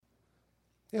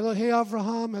Elohei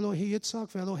Avraham, Elohei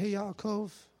Yitzhak, Elohei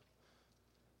Yaakov.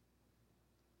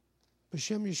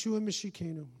 B'Shem Yeshua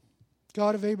Mishikenu.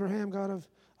 God of Abraham, God of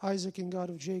Isaac, and God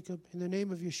of Jacob. In the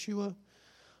name of Yeshua,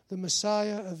 the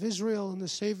Messiah of Israel and the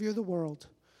Savior of the world.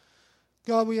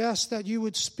 God, we ask that you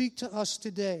would speak to us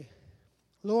today.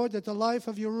 Lord, that the life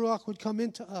of your Ruach would come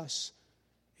into us,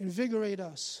 invigorate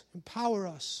us, empower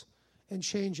us, and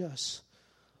change us.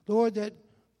 Lord, that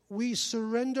we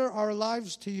surrender our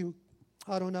lives to you,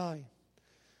 Adonai.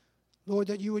 Lord,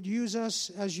 that you would use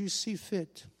us as you see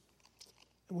fit.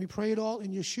 And we pray it all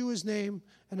in Yeshua's name,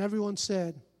 and everyone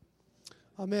said,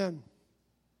 Amen.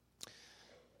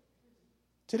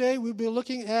 Today we'll be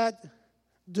looking at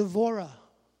Devorah,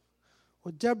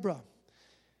 or Deborah.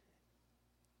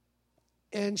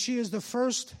 And she is the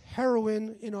first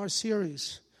heroine in our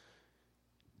series,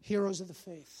 Heroes of the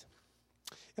Faith.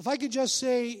 If I could just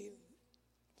say,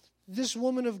 this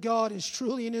woman of God is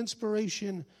truly an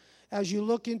inspiration as you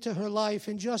look into her life.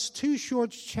 In just 2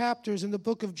 short chapters in the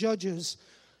book of Judges,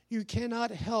 you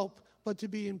cannot help but to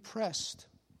be impressed.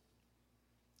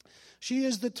 She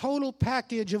is the total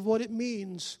package of what it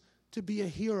means to be a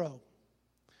hero.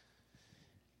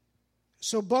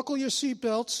 So buckle your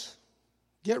seatbelts,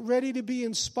 get ready to be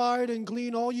inspired and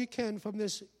glean all you can from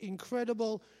this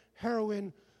incredible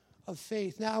heroine of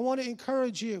faith. Now, I want to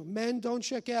encourage you, men, don't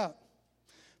check out.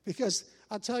 Because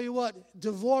I'll tell you what,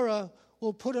 Devorah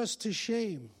will put us to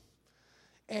shame.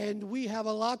 And we have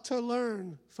a lot to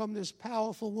learn from this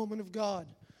powerful woman of God.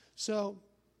 So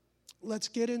let's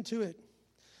get into it.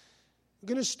 We're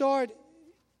going to start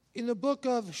in the book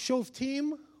of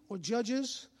Shoftim, or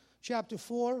Judges, chapter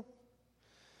 4.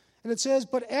 And it says,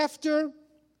 but after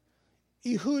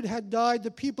Ehud had died,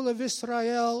 the people of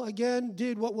Israel again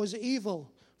did what was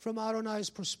evil from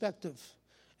Adonai's perspective.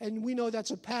 And we know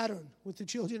that's a pattern with the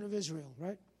children of Israel,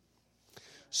 right?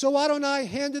 So Adonai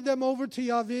handed them over to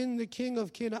Yavin, the king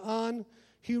of Canaan.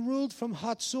 He ruled from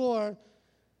Hatzor,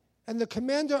 and the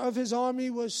commander of his army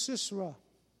was Sisera,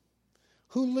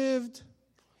 who lived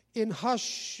in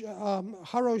Haroshet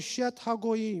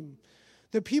Hagoyim.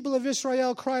 The people of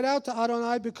Israel cried out to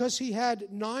Adonai because he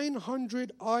had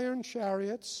 900 iron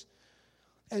chariots,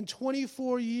 and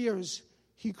 24 years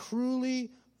he cruelly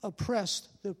oppressed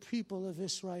the people of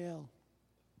Israel.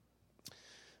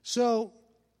 So,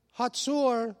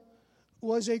 Hatzor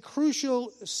was a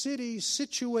crucial city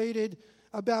situated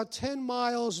about 10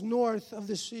 miles north of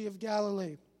the Sea of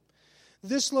Galilee.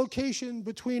 This location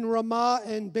between Ramah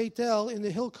and Bethel in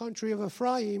the hill country of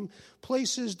Ephraim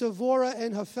places Devorah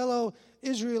and her fellow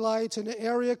Israelites in an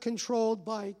area controlled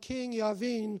by King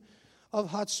Yavin of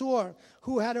Hatzor,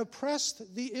 who had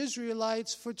oppressed the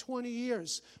Israelites for 20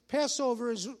 years.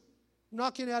 Passover is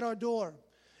knocking at our door.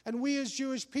 And we as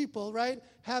Jewish people, right,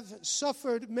 have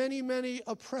suffered many, many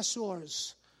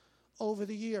oppressors over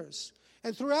the years.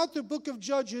 And throughout the book of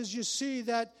Judges, you see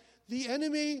that the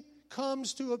enemy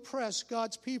comes to oppress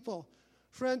God's people.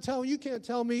 Friend, you can't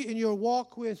tell me in your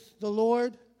walk with the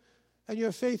Lord and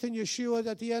your faith in Yeshua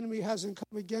that the enemy hasn't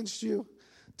come against you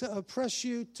to oppress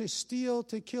you, to steal,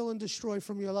 to kill, and destroy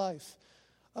from your life.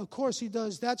 Of course he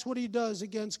does. That's what he does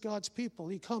against God's people.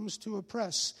 He comes to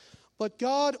oppress. But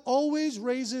God always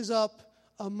raises up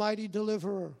a mighty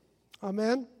deliverer.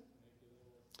 Amen?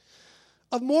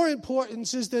 Of more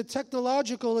importance is the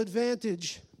technological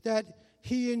advantage that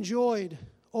he enjoyed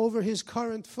over his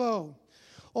current foe.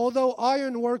 Although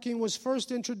ironworking was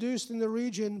first introduced in the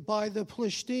region by the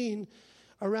Plishtim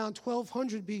around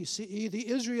 1200 BCE, the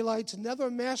Israelites never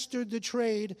mastered the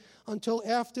trade until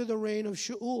after the reign of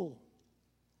Shaul.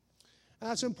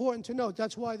 That's important to note.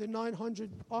 That's why the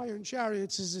 900 iron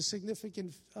chariots is a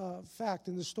significant fact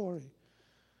in the story.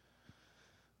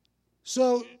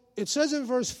 So it says in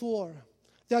verse 4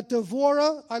 that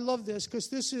Devorah, I love this because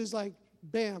this is like,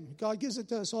 bam, God gives it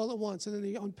to us all at once and then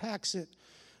he unpacks it.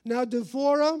 Now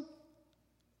Devorah,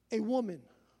 a woman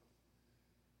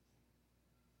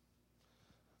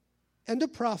and a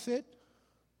prophet,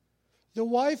 the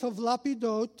wife of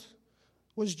Lapidot,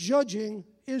 was judging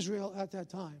Israel at that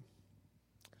time.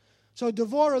 So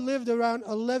Devorah lived around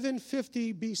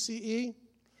 1150 BCE.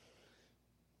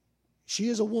 She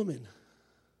is a woman.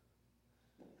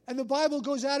 And the Bible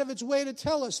goes out of its way to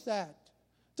tell us that.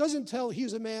 It doesn't tell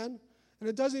he's a man, and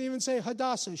it doesn't even say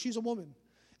Hadassah, she's a woman.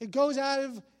 It goes out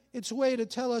of its way to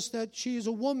tell us that she is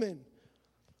a woman.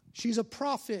 She's a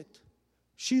prophet.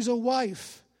 She's a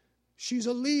wife. She's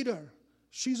a leader.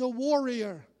 She's a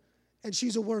warrior. And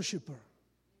she's a worshiper.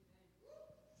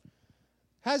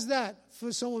 How's that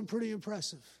for someone pretty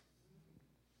impressive?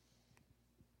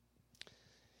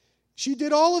 She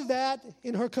did all of that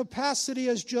in her capacity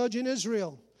as judge in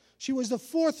Israel. She was the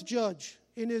fourth judge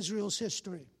in Israel's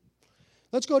history.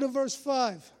 Let's go to verse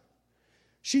 5.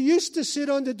 She used to sit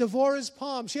under Devorah's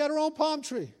palm. She had her own palm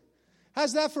tree.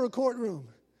 How's that for a courtroom,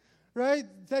 right?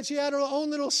 That she had her own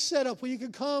little setup where you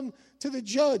could come to the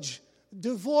judge,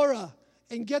 Devorah,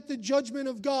 and get the judgment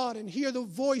of God and hear the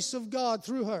voice of God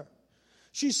through her.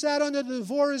 She sat under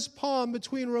Devorah's palm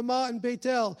between Ramah and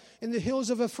Bethel in the hills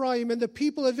of Ephraim, and the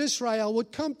people of Israel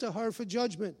would come to her for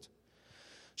judgment.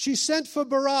 She sent for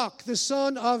Barak, the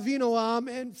son of Avinoam,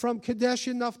 and from Kadesh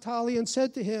in Naphtali, and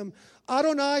said to him,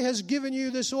 Adonai has given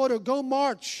you this order, go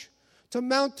march to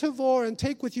Mount Tabor and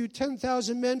take with you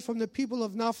 10,000 men from the people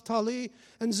of Naphtali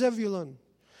and Zebulun.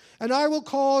 And I will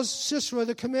cause Sisera,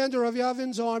 the commander of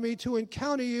Yavin's army, to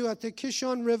encounter you at the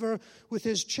Kishon River with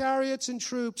his chariots and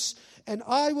troops, and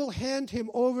I will hand him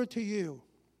over to you.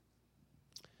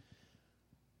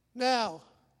 Now,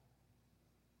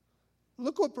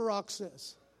 look what Barak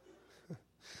says.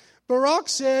 Barak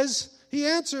says, he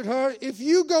answered her, if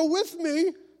you go with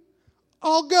me,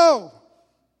 I'll go.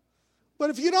 But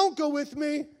if you don't go with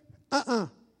me,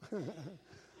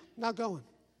 not going.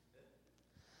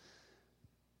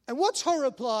 And what's her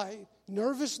reply?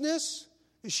 Nervousness?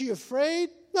 Is she afraid?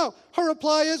 No, her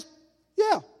reply is,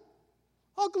 yeah,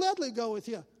 I'll gladly go with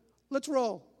you. Let's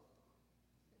roll.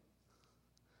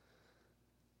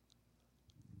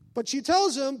 But she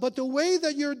tells him, but the way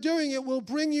that you're doing it will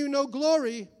bring you no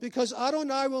glory, because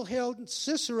Adonai will hand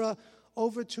Sisera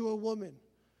over to a woman.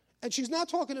 And she's not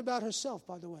talking about herself,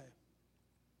 by the way.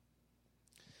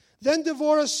 Then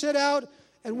Devorah set out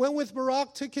and went with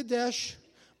Barak to Kadesh.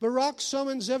 Barak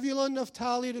summoned Zebulun and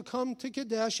Naphtali to come to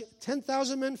Kadesh.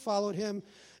 10,000 men followed him,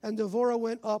 and Devorah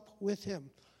went up with him.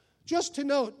 Just to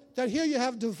note that here you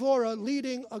have Devorah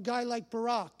leading a guy like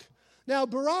Barak. Now,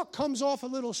 Barak comes off a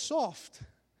little soft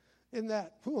in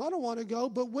that, I don't want to go.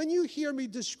 But when you hear me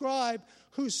describe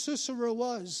who Sisera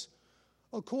was,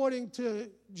 according to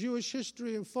Jewish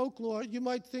history and folklore, you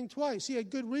might think twice. He had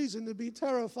good reason to be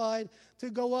terrified to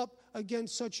go up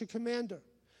against such a commander.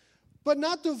 But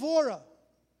not Devorah.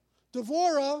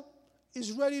 Devorah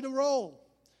is ready to roll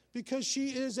because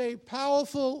she is a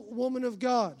powerful woman of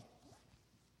God.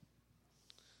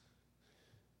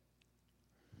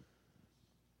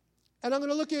 And I'm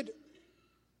going to look at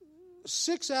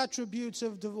 6 attributes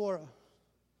of Devorah.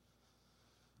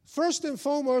 First and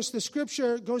foremost, the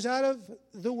scripture goes out of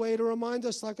the way to remind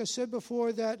us, like I said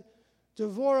before, that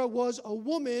Devorah was a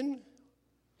woman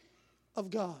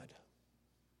of God.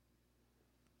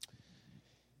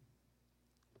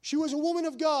 She was a woman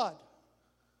of God.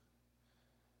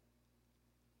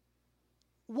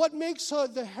 What makes her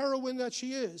the heroine that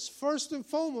she is? First and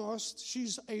foremost,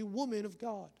 she's a woman of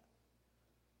God.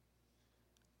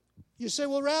 You say,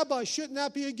 well, Rabbi, shouldn't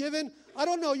that be a given? I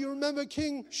don't know. You remember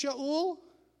King Shaul?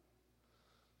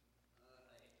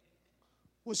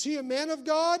 Was he a man of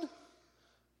God?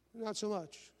 Not so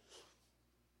much.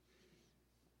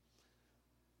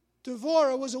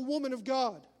 Devorah was a woman of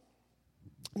God.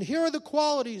 And here are the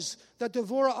qualities that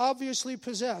Devorah obviously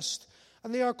possessed.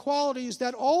 And they are qualities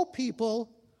that all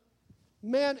people,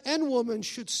 man and woman,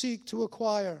 should seek to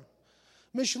acquire.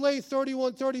 Mishlei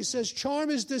 31:30 says, charm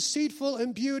is deceitful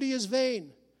and beauty is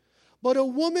vain, but a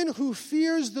woman who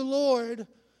fears the Lord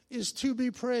is to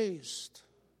be praised.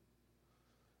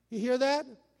 You hear that?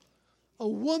 A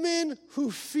woman who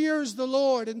fears the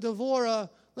Lord. And Devorah,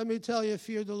 let me tell you,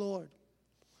 feared the Lord.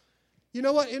 You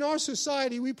know what? In our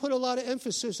society, we put a lot of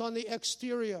emphasis on the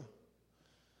exterior.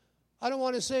 I don't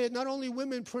want to say it. Not only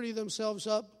women pretty themselves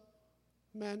up,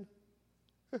 men.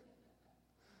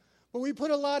 But we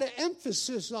put a lot of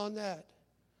emphasis on that.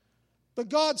 But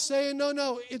God's saying,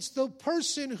 no, it's the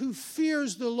person who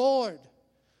fears the Lord.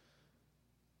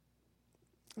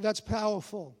 That's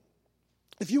powerful.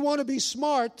 If you want to be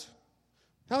smart,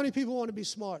 how many people want to be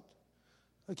smart?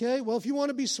 Okay, well, if you want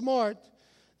to be smart,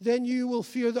 then you will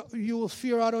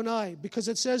fear Adonai, because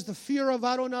it says the fear of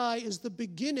Adonai is the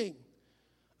beginning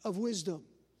of wisdom.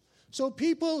 So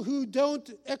people who don't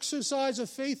exercise a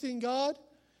faith in God,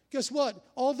 guess what?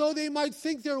 Although they might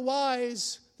think they're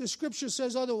wise, the scripture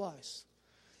says otherwise.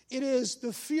 It is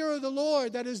the fear of the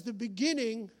Lord that is the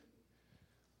beginning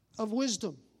of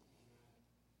wisdom.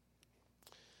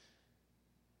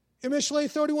 In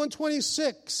Mishlei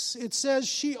 31:26, it says,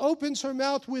 she opens her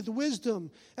mouth with wisdom,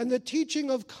 and the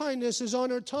teaching of kindness is on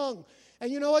her tongue.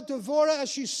 And you know what? Devorah, as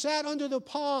she sat under the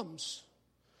palms,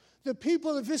 the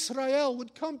people of Israel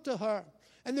would come to her,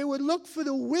 and they would look for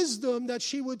the wisdom that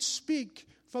she would speak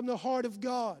from the heart of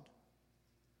God.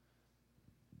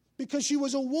 Because she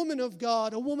was a woman of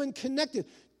God, a woman connected.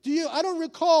 I don't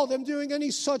recall them doing any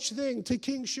such thing to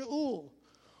King Shaul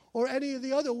or any of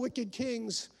the other wicked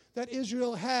kings that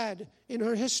Israel had in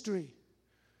her history.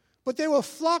 But they were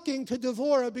flocking to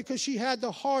Devorah because she had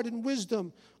the heart and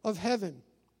wisdom of heaven.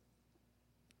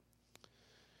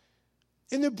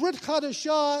 In the Brit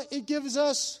Chadashah, it gives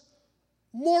us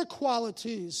more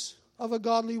qualities of a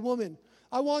godly woman.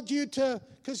 I want you to,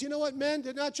 because you know what, men,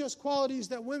 they're not just qualities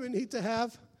that women need to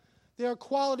have. They are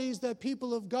qualities that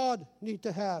people of God need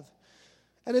to have.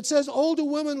 And it says, older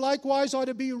women likewise are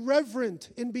to be reverent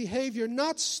in behavior,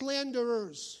 not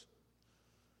slanderers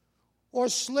or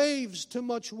slaves to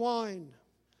much wine.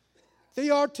 They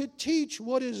are to teach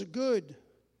what is good,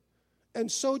 and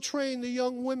so train the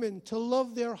young women to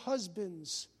love their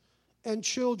husbands and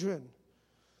children,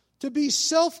 to be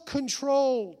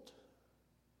self-controlled.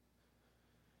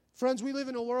 Friends, we live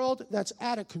in a world that's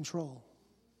out of control.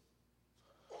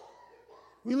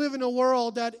 We live in a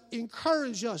world that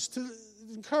encourages us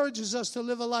to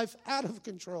live a life out of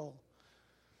control.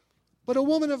 But a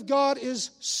woman of God is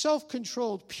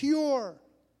self-controlled, pure,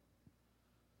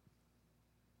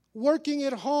 working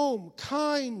at home,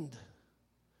 kind,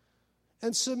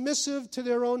 and submissive to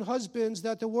their own husbands,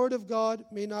 that the word of God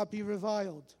may not be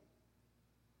reviled.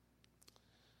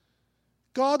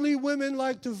 Godly women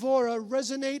like Devorah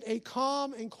resonate a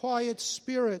calm and quiet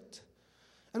spirit.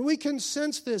 And we can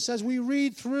sense this as we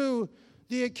read through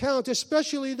the account,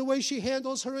 especially the way she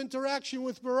handles her interaction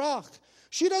with Barak.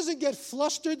 She doesn't get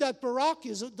flustered that Barak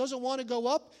doesn't want to go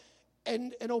up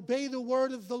and obey the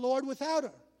word of the Lord without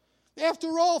her.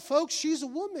 After all, folks, she's a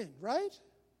woman, right?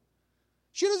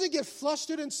 She doesn't get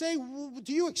flustered and say,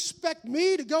 do you expect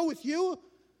me to go with you?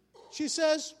 She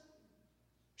says,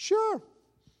 sure,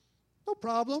 no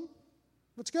problem.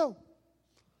 Let's go.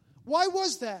 Why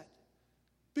was that?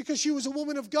 Because she was a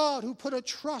woman of God who put her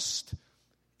trust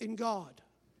in God.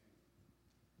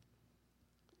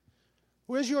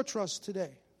 Where's your trust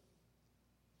today?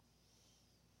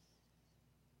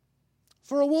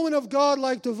 For a woman of God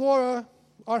like Devorah,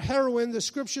 our heroine, the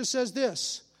scripture says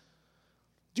this: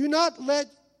 do not let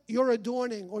your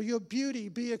adorning or your beauty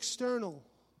be external.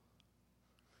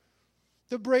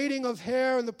 The braiding of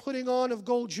hair and the putting on of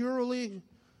gold jewelry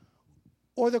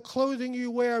or the clothing you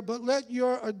wear, but let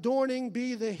your adorning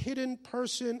be the hidden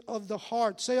person of the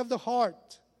heart. Say of the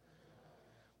heart.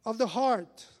 Of the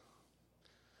heart.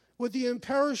 With the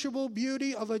imperishable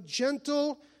beauty of a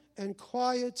gentle and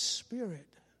quiet spirit,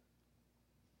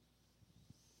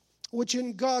 which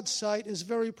in God's sight is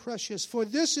very precious. For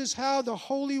this is how the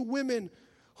holy women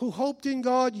who hoped in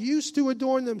God used to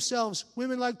adorn themselves,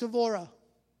 women like Devorah,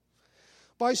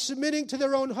 by submitting to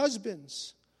their own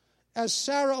husbands, as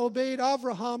Sarah obeyed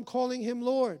Abraham, calling him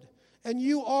Lord. And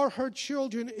you are her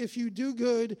children if you do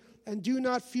good and do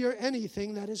not fear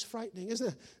anything that is frightening. Isn't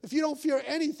it? If you don't fear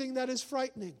anything that is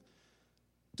frightening.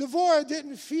 Devorah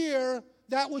didn't fear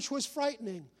that which was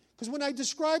frightening. Because when I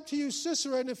describe to you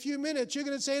Sisera in a few minutes, you're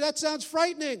going to say, that sounds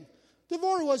frightening.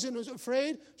 Devorah wasn't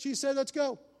afraid. She said, let's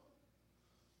go.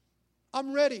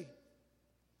 I'm ready.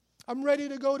 I'm ready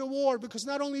to go to war, because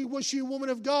not only was she a woman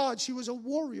of God, she was a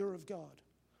warrior of God.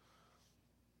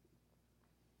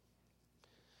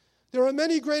 There are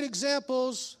many great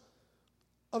examples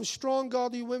of strong,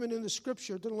 godly women in the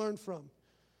scripture to learn from.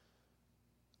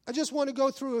 I just want to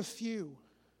go through a few.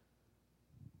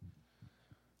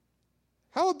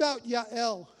 How about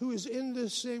Yael, who is in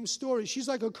this same story? She's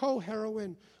like a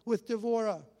co-heroine with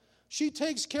Devorah. She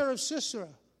takes care of Sisera.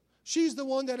 She's the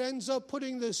one that ends up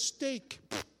putting the stake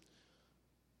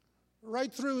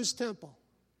right through his temple.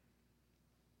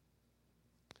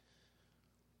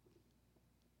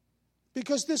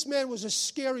 Because this man was a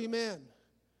scary man.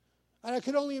 And I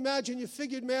could only imagine, you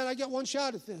figured, man, I get one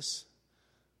shot at this.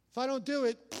 If I don't do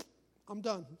it, I'm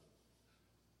done.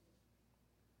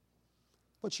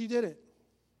 But she did it.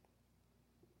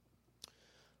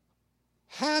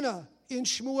 Hannah in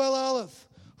Shmuel Aleph,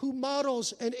 who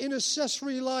models an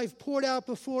intercessory life poured out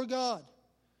before God.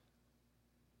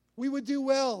 We would do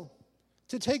well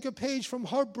to take a page from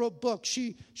her book.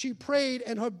 She prayed,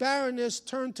 and her barrenness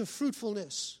turned to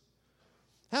fruitfulness.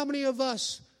 How many of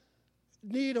us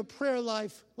need a prayer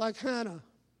life like Hannah?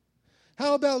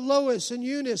 How about Lois and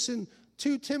Eunice in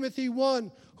 2 Timothy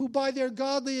 1, who by their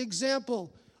godly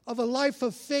example of a life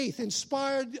of faith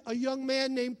inspired a young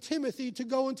man named Timothy to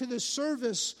go into the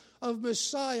service of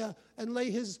Messiah and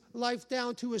lay his life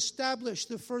down to establish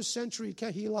the first century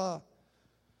Kehillah?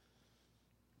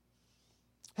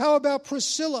 How about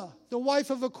Priscilla, the wife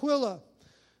of Aquila,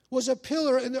 was a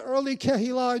pillar in the early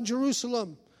Kehillah in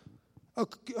Jerusalem.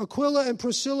 Aquila and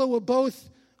Priscilla were both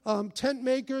tent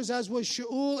makers, as was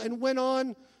Shaul, and went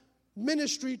on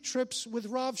ministry trips with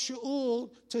Rav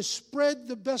Shaul to spread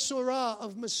the Besorah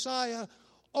of Messiah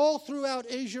all throughout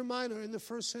Asia Minor in the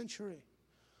first century.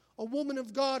 A woman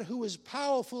of God who was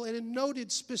powerful and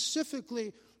noted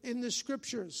specifically in the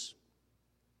scriptures.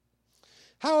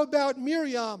 How about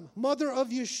Miriam, mother of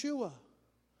Yeshua?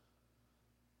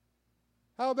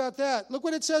 How about that? Look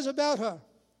what it says about her.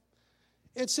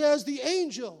 It says the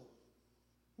angel,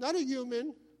 not a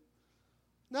human,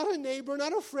 not a neighbor,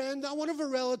 not a friend, not one of her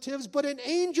relatives, but an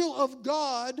angel of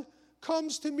God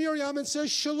comes to Miriam and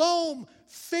says, Shalom,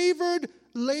 favored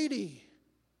lady.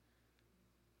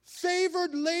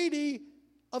 Favored lady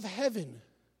of heaven.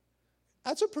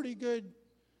 That's a pretty good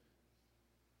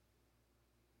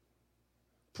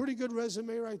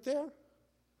resume right there.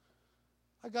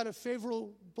 I got a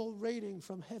favorable rating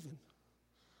from heaven.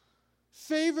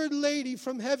 Favored lady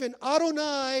from heaven.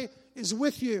 Adonai is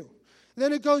with you.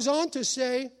 Then it goes on to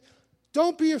say,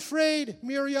 don't be afraid,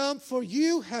 Miriam, for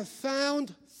you have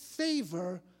found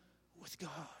favor with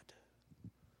God.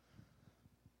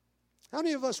 How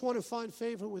many of us want to find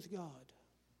favor with God?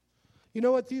 You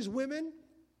know what, these women,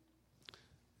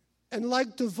 and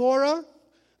like Devorah,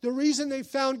 the reason they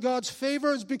found God's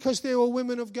favor is because they were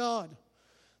women of God.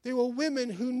 They were women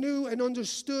who knew and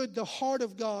understood the heart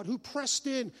of God, who pressed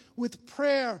in with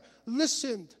prayer,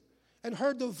 listened, and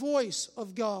heard the voice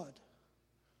of God.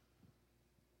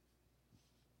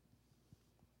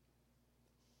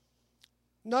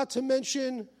 Not to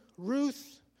mention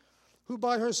Ruth, who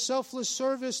by her selfless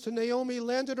service to Naomi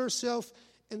landed herself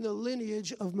in the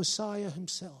lineage of Messiah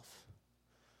himself.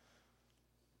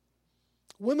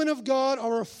 Women of God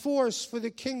are a force for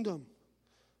the kingdom,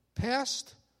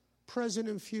 past, present,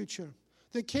 and future.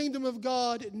 The kingdom of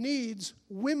God needs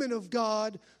women of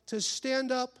God to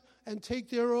stand up and take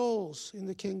their roles in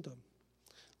the kingdom.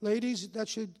 Ladies, that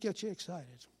should get you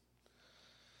excited.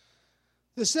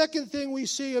 The second thing we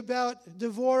see about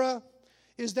Devorah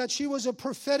is that she was a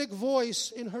prophetic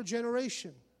voice in her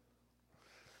generation.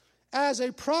 As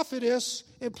a prophetess,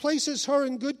 it places her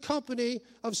in good company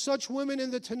of such women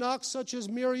in the Tanakh, such as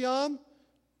Miriam,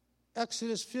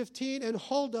 Exodus 15, and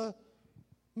Huldah,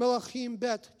 Melachim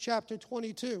Bet, chapter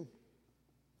 22.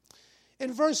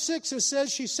 In verse 6, it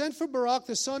says, she sent for Barak,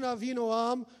 the son of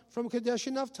Avinoam, from Kadesh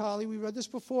and Naphtali. We read this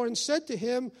before, and said to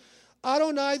him,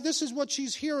 Adonai, this is what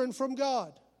she's hearing from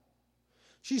God.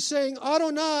 She's saying,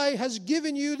 Adonai has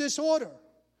given you this order.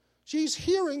 She's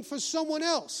hearing for someone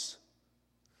else.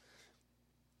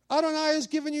 Adonai has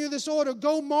given you this order.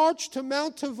 Go march to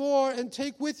Mount Tabor and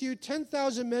take with you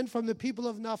 10,000 men from the people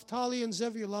of Naphtali and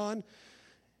Zebulun.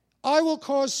 I will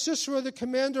cause Sisera, the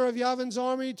commander of Yavin's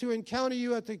army, to encounter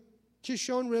you at the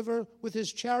Kishon River with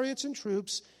his chariots and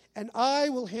troops, and I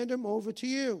will hand him over to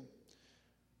you.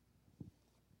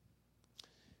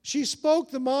 She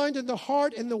spoke the mind and the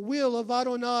heart and the will of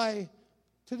Adonai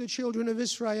to the children of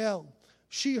Israel.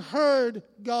 She heard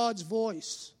God's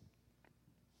voice.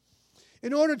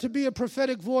 In order to be a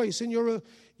prophetic voice, and your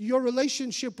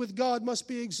relationship with God must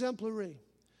be exemplary.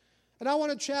 And I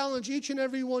want to challenge each and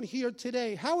every one here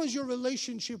today. How is your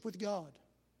relationship with God?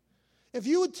 If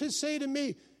you were to say to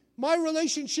me, my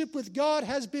relationship with God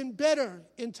has been better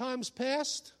in times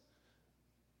past,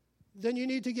 then you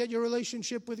need to get your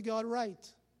relationship with God right.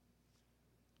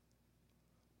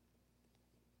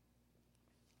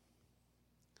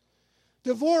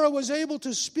 Devorah was able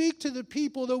to speak to the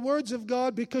people the words of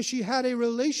God because she had a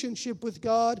relationship with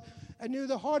God and knew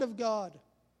the heart of God.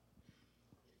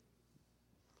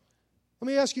 Let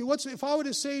me ask you, if I were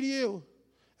to say to you,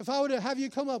 if I were to have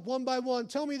you come up one by one,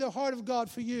 tell me the heart of God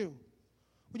for you,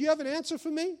 would you have an answer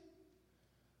for me?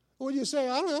 Or would you say,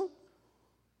 I don't know?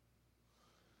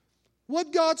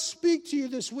 What God speak to you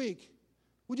this week?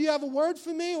 Would you have a word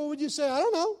for me, or would you say, I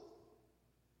don't know?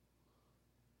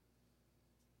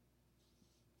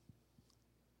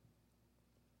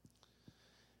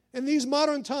 In these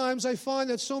modern times, I find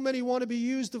that so many want to be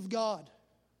used of God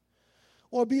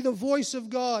or be the voice of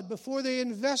God before they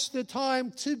invest the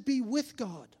time to be with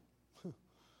God.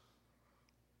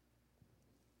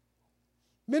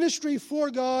 Ministry for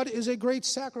God is a great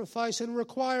sacrifice and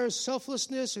requires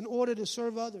selflessness in order to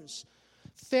serve others.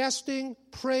 Fasting,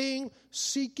 praying,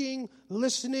 seeking,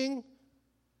 listening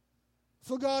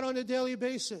for God on a daily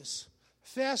basis.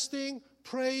 Fasting,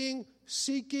 praying,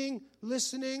 seeking,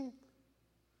 listening.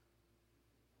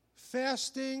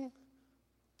 Fasting,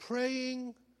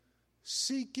 praying,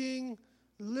 seeking,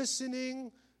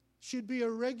 listening should be a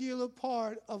regular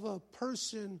part of a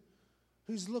person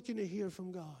who's looking to hear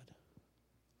from God.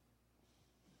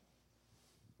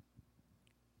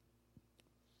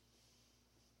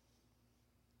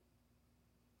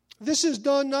 This is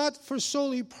done not for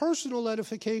solely personal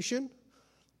edification,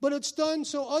 but it's done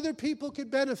so other people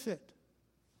could benefit.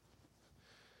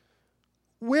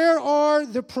 Where are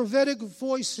the prophetic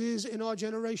voices in our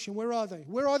generation? Where are they?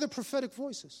 Where are the prophetic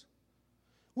voices?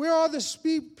 Where are the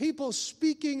people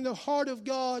speaking the heart of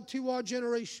God to our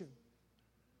generation?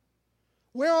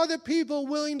 Where are the people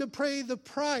willing to pay the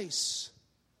price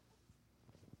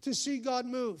to see God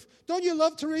move? Don't you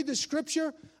love to read the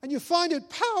scripture and you find it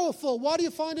powerful? Why do you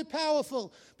find it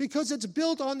powerful? Because it's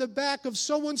built on the back of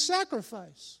someone's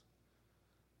sacrifice.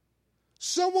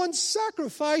 Someone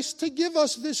sacrificed to give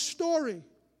us this story.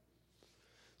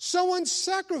 Someone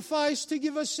sacrificed to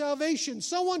give us salvation.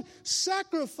 Someone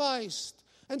sacrificed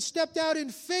and stepped out in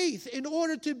faith in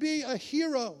order to be a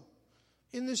hero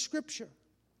in the scripture.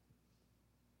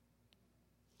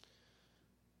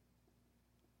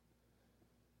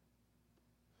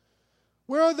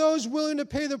 Where are those willing to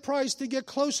pay the price to get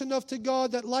close enough to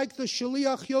God that, like the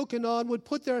Shaliach Yochanan, would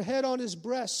put their head on his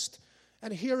breast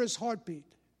and hear his heartbeat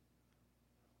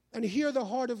and hear the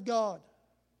heart of God?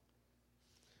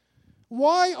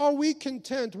 Why are we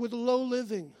content with low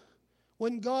living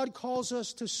when God calls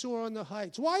us to soar on the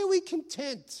heights? Why are we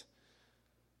content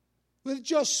with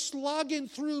just slogging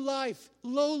through life,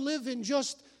 low living,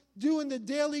 just doing the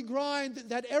daily grind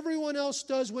that everyone else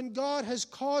does when God has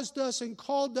caused us and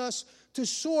called us to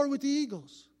soar with the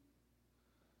eagles?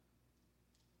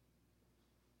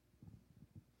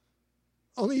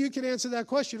 Only you can answer that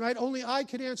question, right? Only I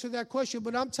can answer that question.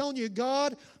 But I'm telling you,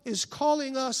 God is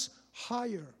calling us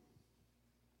higher,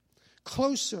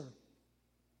 closer.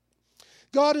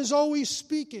 God is always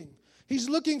speaking. He's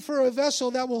looking for a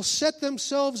vessel that will set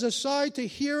themselves aside to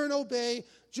hear and obey,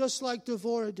 just like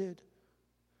Devorah did.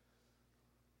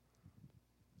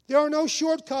 There are no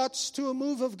shortcuts to a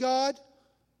move of God.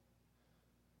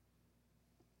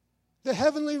 The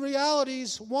heavenly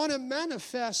realities want to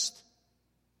manifest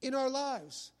in our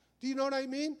lives. Do you know what I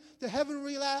mean? The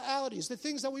heavenly realities, the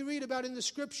things that we read about in the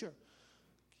scripture.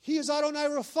 He is Adonai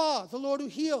Rapha, the Lord who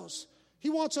heals. He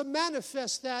wants to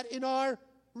manifest that in our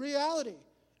reality.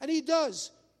 And he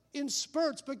does in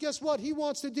spurts. But guess what? He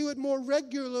wants to do it more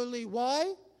regularly.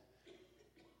 Why?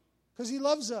 Because he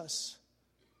loves us.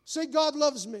 Say, God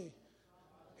loves me.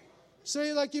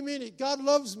 Say it like you mean it. God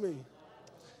loves me.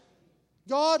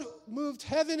 God moved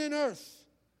heaven and earth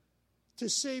to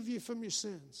save you from your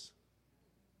sins.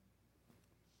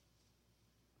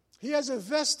 He has a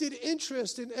vested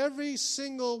interest in every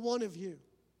single one of you.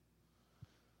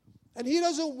 And he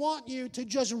doesn't want you to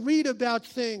just read about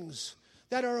things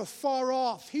that are afar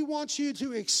off. He wants you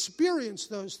to experience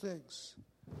those things.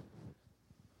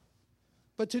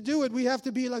 But to do it, we have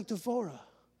to be like Devorah.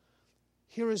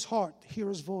 Hear his heart, hear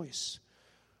his voice.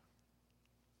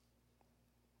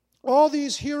 All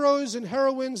these heroes and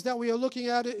heroines that we are looking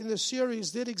at in the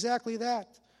series did exactly that.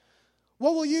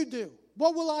 What will you do?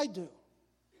 What will I do?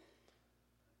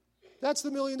 That's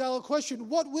the million-dollar question.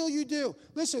 What will you do?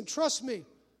 Listen, trust me.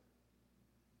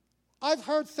 I've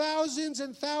heard thousands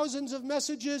and thousands of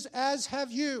messages, as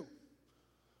have you.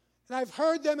 And I've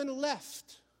heard them and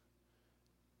left.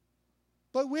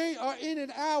 But we are in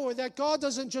an hour that God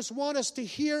doesn't just want us to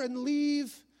hear and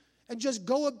leave and just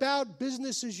go about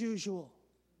business as usual.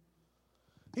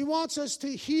 He wants us to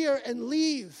hear and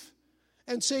leave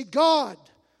and say, God,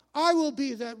 I will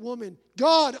be that woman.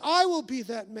 God, I will be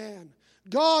that man.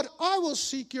 God, I will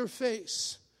seek your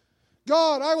face.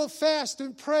 God, I will fast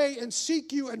and pray and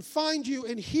seek you and find you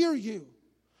and hear you.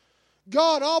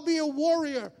 God, I'll be a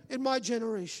warrior in my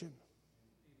generation.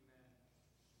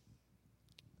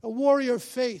 A warrior of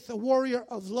faith, a warrior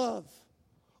of love,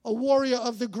 a warrior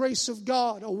of the grace of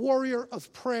God, a warrior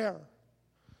of prayer.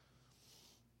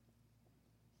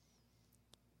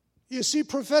 You see,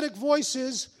 prophetic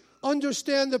voices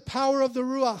understand the power of the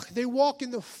Ruach. They walk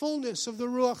in the fullness of the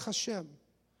Ruach Hashem.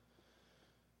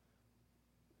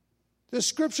 The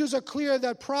scriptures are clear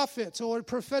that prophets or a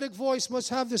prophetic voice must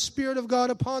have the Spirit of God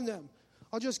upon them.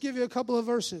 I'll just give you a couple of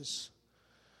verses.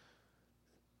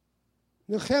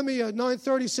 Nehemiah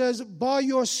 9:30 says, by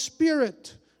your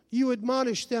Spirit you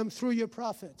admonish them through your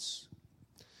prophets.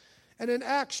 And in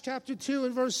Acts chapter 2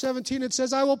 and verse 17 it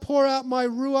says, I will pour out my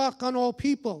Ruach on all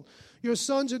people. Your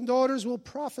sons and daughters will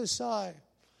prophesy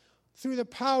through the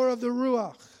power of the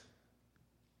Ruach.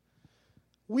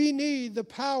 We need the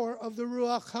power of the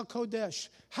Ruach HaKodesh.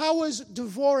 How was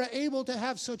Devorah able to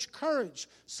have such courage,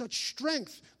 such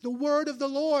strength? The word of the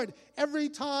Lord, every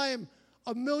time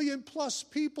 1 million plus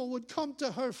people would come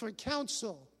to her for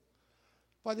counsel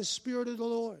by the Spirit of the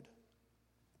Lord.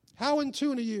 How in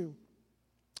tune are you?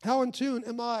 How in tune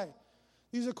am I?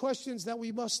 These are questions that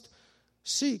we must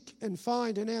seek and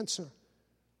find and answer.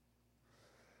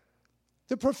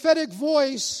 The prophetic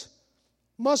voice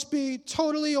must be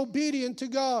totally obedient to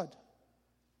God.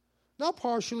 Not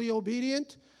partially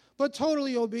obedient, but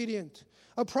totally obedient.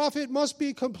 A prophet must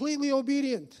be completely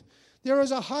obedient. There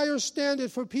is a higher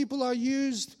standard for people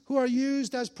who are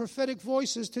used as prophetic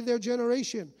voices to their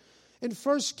generation. In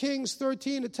 1 Kings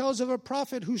 13, it tells of a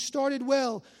prophet who started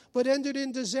well, but ended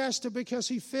in disaster because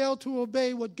he failed to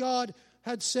obey what God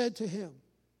had said to him.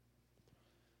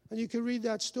 And you can read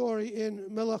that story in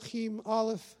Melachim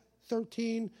Aleph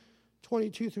 13,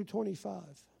 22 through 25.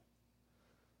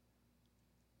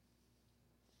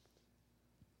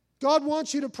 God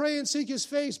wants you to pray and seek his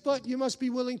face, but you must be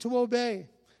willing to obey.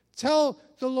 Tell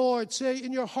the Lord, say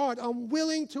in your heart, I'm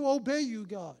willing to obey you,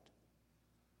 God.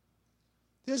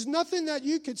 There's nothing that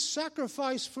you could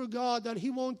sacrifice for God that he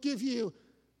won't give you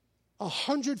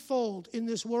 100-fold in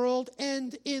this world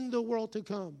and in the world to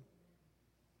come.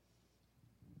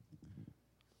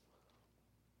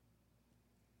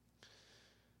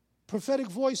 Prophetic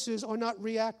voices are not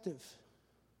reactive.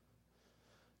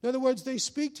 In other words, they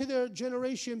speak to their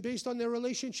generation based on their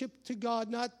relationship to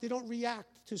God. They don't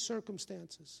react to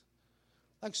circumstances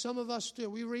like some of us do.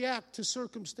 We react to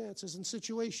circumstances and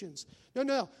situations.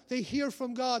 No. They hear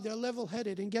from God. They're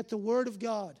level-headed and get the word of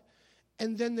God,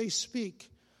 and then they speak.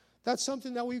 That's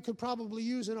something that we could probably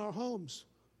use in our homes.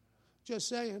 Just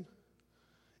saying.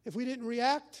 If we didn't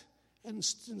react and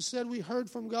instead we heard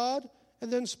from God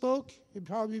and then spoke, it'd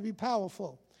probably be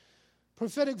powerful.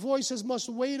 Prophetic voices must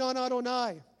wait on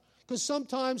Adonai, because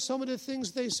sometimes some of the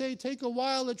things they say take a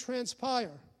while to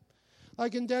transpire.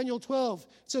 Like in Daniel 12,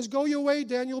 it says, go your way,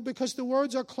 Daniel, because the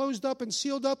words are closed up and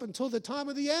sealed up until the time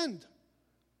of the end.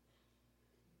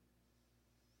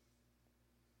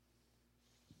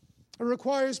 It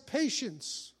requires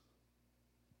patience.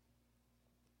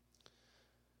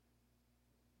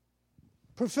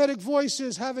 Prophetic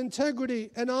voices have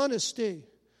integrity and honesty.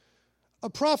 A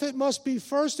prophet must be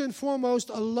first and foremost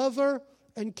a lover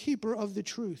and keeper of the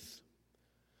truth.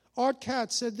 Art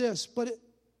Katz said this, but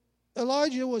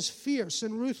Elijah was fierce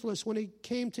and ruthless when he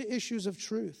came to issues of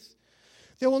truth.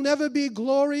 There will never be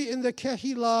glory in the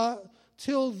Kehillah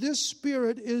till this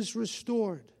spirit is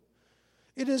restored.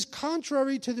 It is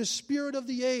contrary to the spirit of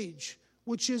the age,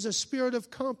 which is a spirit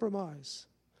of compromise.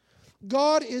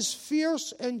 God is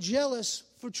fierce and jealous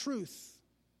for truth.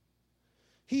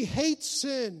 He hates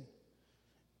sin,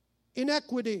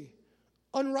 inequity,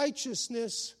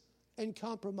 unrighteousness, and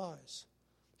compromise.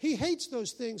 He hates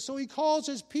those things, so he calls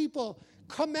his people,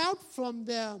 come out from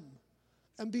them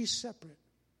and be separate.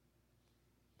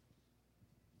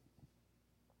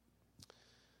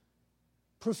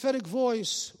 Prophetic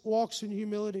voice walks in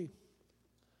humility.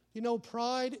 You know,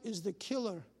 pride is the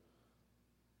killer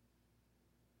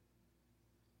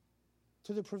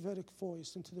to the prophetic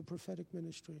voice and to the prophetic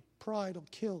ministry. Pride will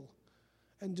kill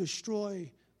and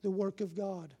destroy the work of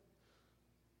God.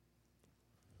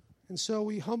 And so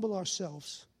we humble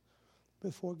ourselves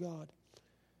before God.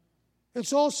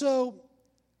 It's also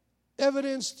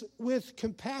evidenced with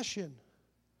compassion.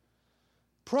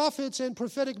 Prophets and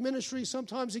prophetic ministry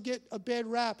sometimes get a bad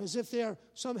rap as if they're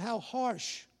somehow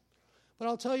harsh. But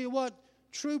I'll tell you what,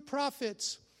 true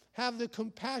prophets have the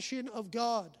compassion of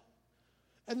God.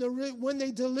 And when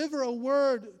they deliver a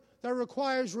word that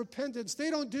requires repentance, they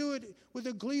don't do it with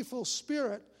a gleeful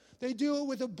spirit. They do it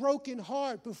with a broken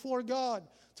heart before God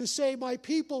to say, my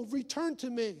people, return to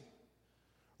me.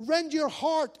 Rend your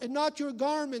heart and not your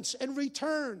garments and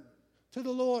return to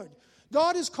the Lord.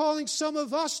 God is calling some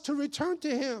of us to return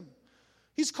to him.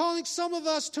 He's calling some of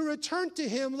us to return to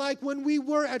him like when we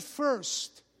were at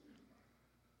first.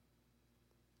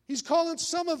 He's calling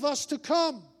some of us to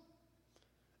come.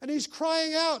 And he's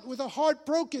crying out with a heart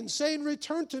broken, saying,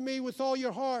 return to me with all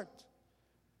your heart.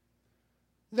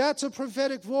 That's a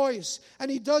prophetic voice. And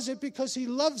he does it because he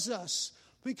loves us,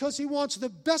 because he wants the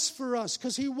best for us,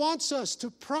 because he wants us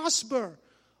to prosper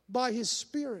by his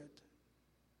Spirit.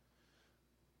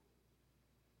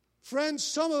 Friends,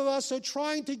 some of us are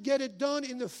trying to get it done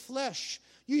in the flesh.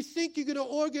 You think you're going to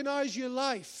organize your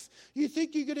life. You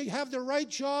think you're going to have the right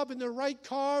job and the right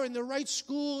car and the right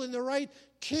school and the right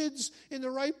kids in the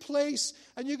right place,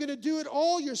 and you're going to do it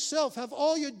all yourself, have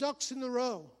all your ducks in the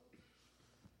row.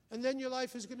 And then your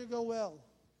life is going to go well.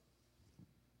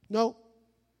 No.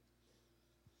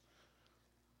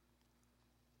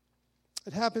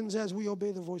 It happens as we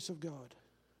obey the voice of God.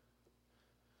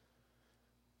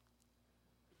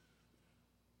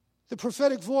 The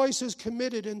prophetic voice is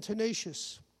committed and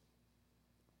tenacious.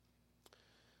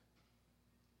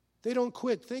 They don't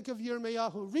quit. Think of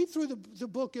Yirmiyahu. Read through the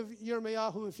book of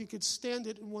Yirmiyahu if you could stand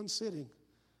it in one sitting.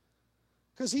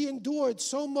 Because he endured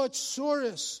so much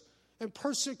sorrow and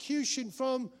persecution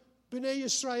from Bnei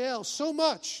Yisrael. So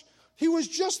much. He was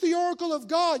just the oracle of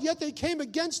God, yet they came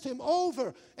against him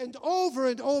over and over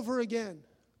and over again.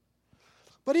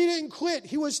 But he didn't quit.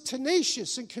 He was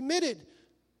tenacious and committed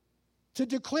to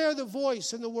declare the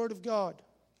voice and the word of God.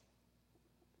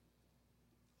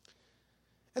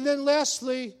 And then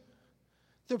lastly,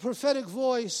 the prophetic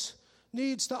voice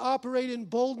needs to operate in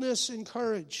boldness and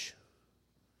courage.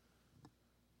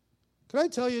 Can I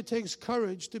tell you, it takes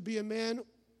courage to be a man,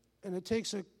 and it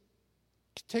takes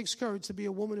courage to be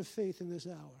a woman of faith in this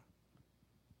hour.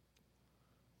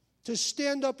 To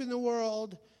stand up in the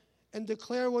world and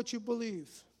declare what you believe.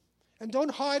 And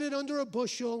don't hide it under a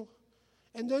bushel.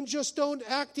 And then just don't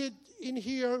act it in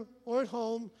here or at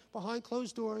home behind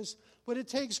closed doors. But it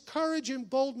takes courage and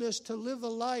boldness to live a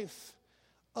life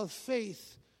of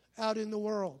faith out in the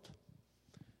world.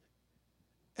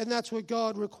 And that's what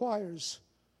God requires.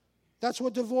 That's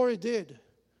what Devorah did.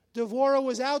 Devorah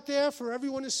was out there for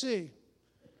everyone to see,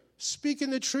 speaking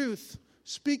the truth,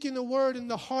 speaking the word in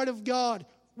the heart of God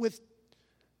with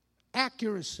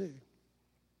accuracy.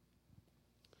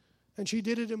 And she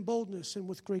did it in boldness and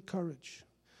with great courage.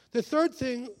 The third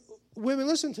thing, women,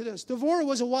 listen to this. Devorah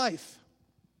was a wife.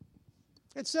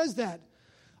 It says that.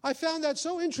 I found that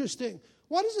so interesting.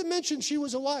 Why does it mention she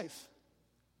was a wife?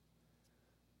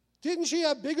 Didn't she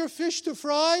have bigger fish to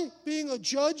fry, being a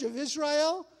judge of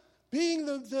Israel, being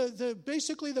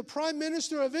basically the prime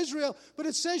minister of Israel? But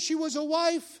it says she was a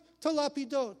wife to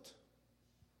Lapidot.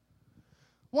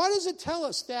 Why does it tell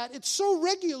us that? It's so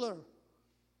regular,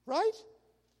 right?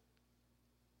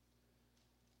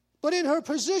 But in her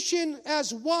position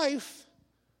as wife,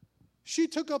 she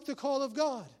took up the call of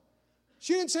God.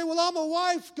 She didn't say, well, I'm a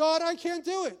wife, God, I can't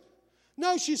do it.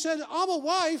 No, she said, I'm a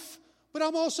wife, but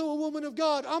I'm also a woman of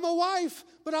God. I'm a wife,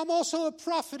 but I'm also a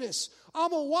prophetess.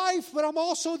 I'm a wife, but I'm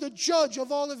also the judge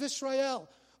of all of Israel.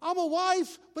 I'm a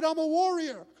wife, but I'm a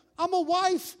warrior. I'm a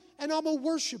wife, and I'm a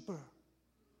worshiper.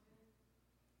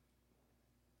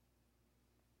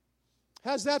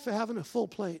 How's that for having a full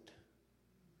plate?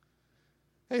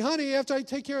 Hey, honey, after I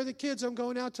take care of the kids, I'm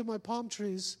going out to my palm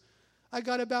trees. I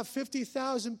got about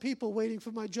 50,000 people waiting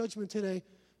for my judgment today.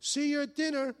 See you at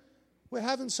dinner. We're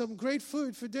having some great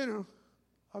food for dinner.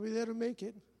 I'll be there to make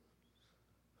it.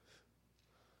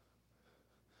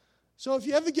 So if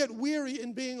you ever get weary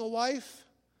in being a wife,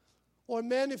 or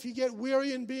men, if you get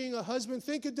weary in being a husband,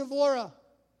 think of Devorah.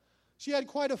 She had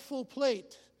quite a full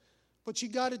plate, but she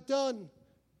got it done.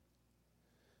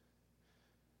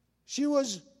 She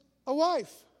was a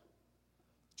wife,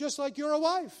 just like you're a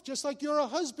wife, just like you're a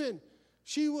husband.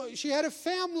 She had a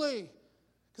family.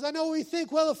 Because I know we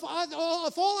think, well, if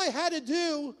all I had to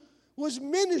do was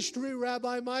ministry,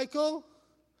 Rabbi Michael,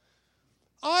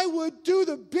 I would do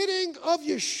the bidding of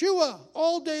Yeshua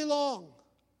all day long.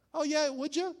 Oh, yeah,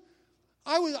 would you?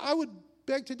 I would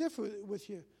beg to differ with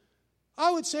you.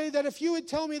 I would say that if you would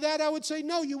tell me that, I would say,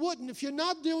 no, you wouldn't. If you're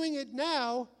not doing it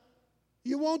now,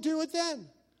 you won't do it then.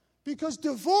 Because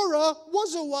Devorah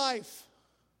was a wife.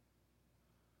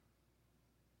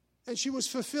 And she was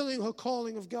fulfilling her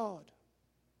calling of God.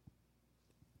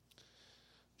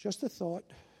 Just a thought.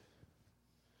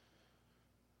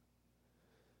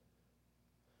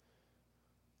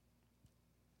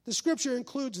 The scripture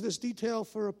includes this detail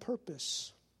for a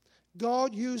purpose.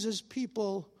 God uses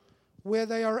people where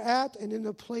they are at and in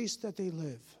the place that they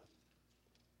live.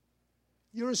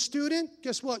 You're a student?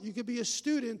 Guess what? You could be a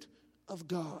student of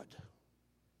God.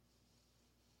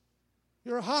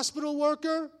 You're a hospital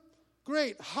worker?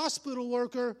 Great. Hospital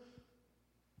worker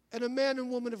and a man and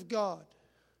woman of God.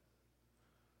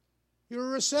 You're a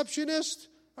receptionist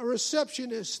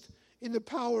in the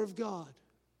power of God.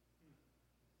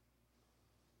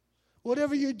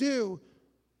 Whatever you do,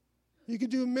 you can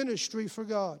do ministry for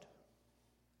God.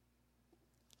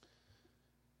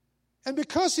 And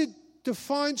because it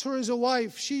defines her as a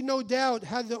wife, she no doubt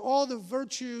had all the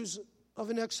virtues of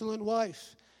an excellent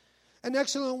wife. An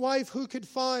excellent wife who could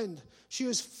find. She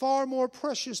is far more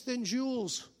precious than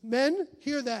jewels. Men,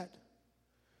 hear that.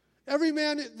 Every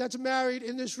man that's married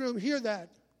in this room, hear that.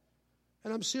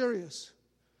 And I'm serious.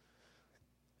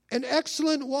 An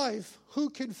excellent wife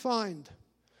who can find.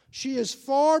 She is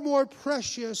far more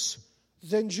precious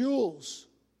than jewels.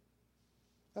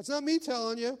 That's not me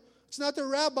telling you. It's not the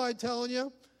rabbi telling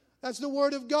you. That's the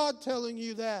word of God telling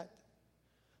you that.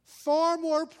 Far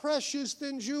more precious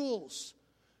than jewels.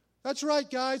 That's right,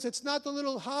 guys. It's not the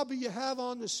little hobby you have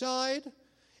on the side.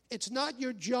 It's not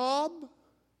your job.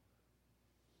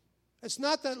 It's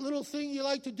not that little thing you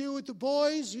like to do with the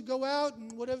boys. You go out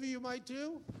and whatever you might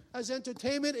do as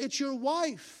entertainment. It's your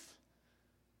wife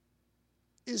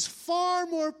is far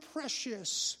more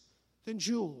precious than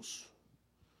jewels.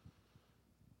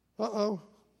 Uh-oh.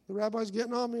 The rabbi's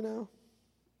getting on me now.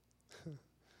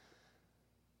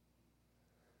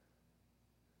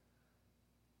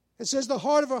 It says, the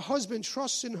heart of her husband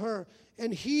trusts in her,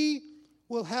 and he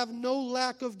will have no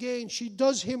lack of gain. She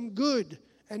does him good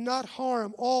and not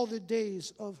harm all the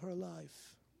days of her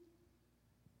life.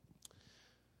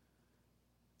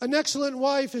 An excellent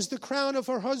wife is the crown of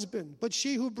her husband, but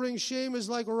she who brings shame is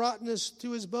like rottenness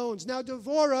to his bones. Now,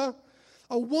 Devorah,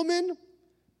 a woman,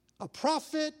 a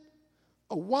prophet,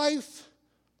 a wife,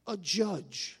 a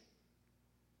judge.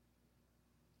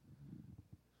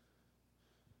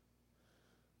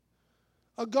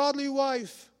 A godly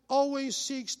wife always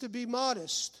seeks to be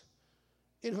modest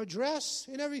in her dress,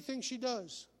 in everything she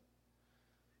does.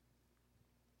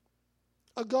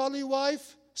 A godly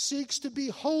wife seeks to be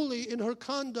holy in her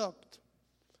conduct.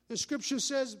 The scripture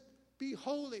says, be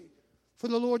holy, for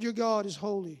the Lord your God is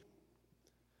holy.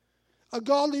 A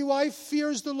godly wife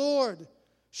fears the Lord.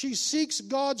 She seeks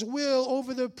God's will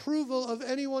over the approval of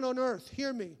anyone on earth.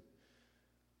 Hear me.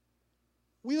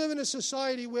 We live in a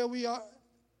society where we are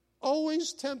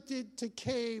always tempted to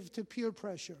cave to peer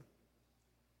pressure.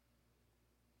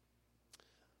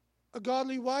 A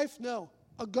godly wife? No.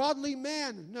 A godly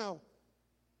man? No.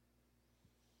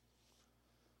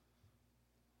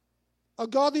 A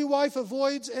godly wife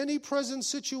avoids any present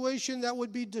situation that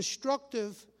would be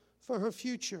destructive for her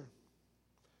future,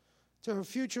 to her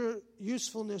future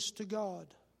usefulness to God.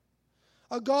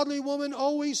 A godly woman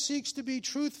always seeks to be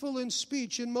truthful in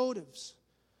speech and motives.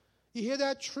 You hear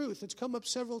that? Truth. It's come up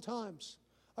several times.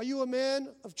 Are you a man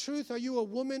of truth? Are you a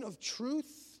woman of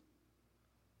truth?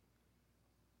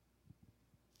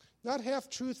 Not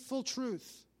half-truth, full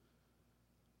truth.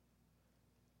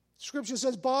 Scripture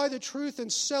says, buy the truth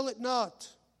and sell it not.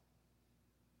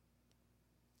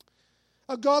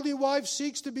 A godly wife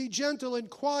seeks to be gentle and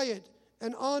quiet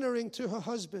and honoring to her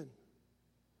husband.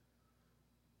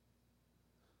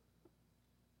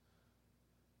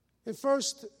 In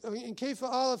Kepha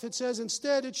Aleph, it says,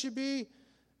 instead it should be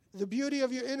the beauty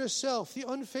of your inner self, the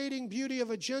unfading beauty of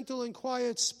a gentle and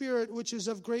quiet spirit, which is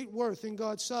of great worth in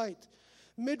God's sight.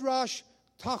 Midrash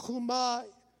Tachumah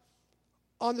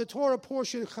on the Torah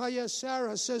portion, Chaya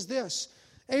Sarah, says this,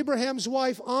 Abraham's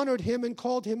wife honored him and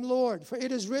called him Lord, for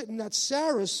it is written that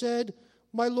Sarah said,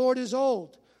 my Lord is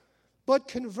old. But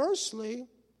conversely,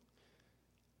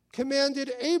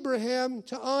 commanded Abraham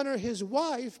to honor his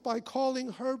wife by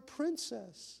calling her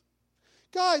princess.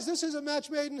 Guys, this is a match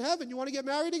made in heaven. You want to get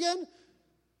married again?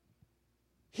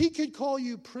 He could call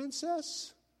you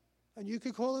princess, and you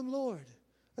could call him Lord.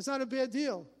 That's not a bad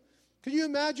deal. Can you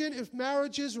imagine if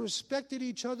marriages respected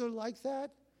each other like that?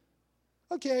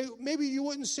 Okay, maybe you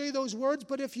wouldn't say those words,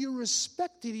 but if you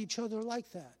respected each other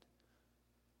like that,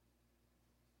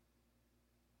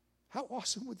 how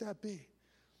awesome would that be?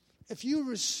 If you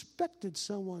respected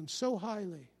someone so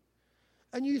highly,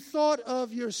 and you thought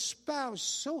of your spouse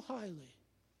so highly,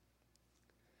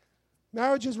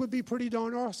 marriages would be pretty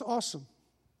darn awesome.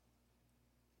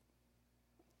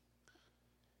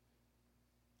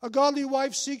 A godly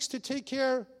wife seeks to take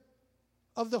care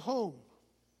of the home.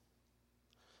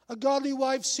 A godly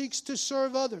wife seeks to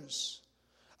serve others.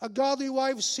 A godly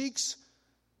wife seeks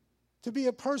to be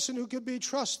a person who can be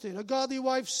trusted. A godly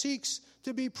wife seeks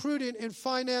to be prudent in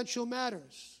financial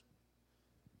matters.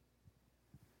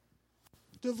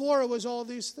 Devorah was all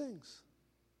these things.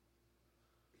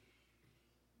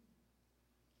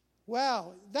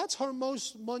 Wow, that's her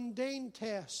most mundane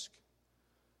task.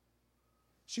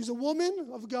 She's a woman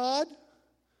of God.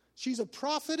 She's a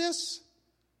prophetess.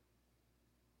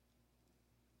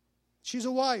 She's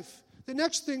a wife. The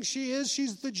next thing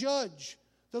she's the judge,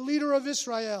 the leader of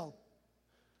Israel.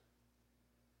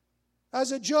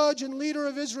 As a judge and leader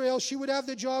of Israel, she would have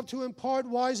the job to impart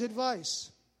wise advice.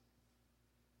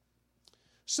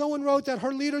 Someone wrote that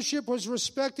her leadership was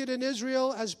respected in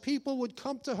Israel as people would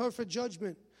come to her for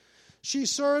judgment. She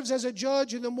serves as a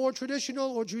judge in the more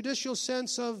traditional or judicial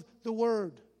sense of the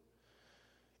word.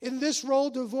 In this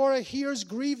role, Devorah hears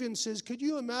grievances. Could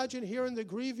you imagine hearing the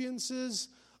grievances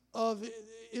of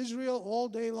Israel all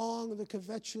day long, the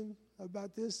kvetching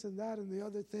about this and that and the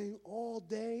other thing all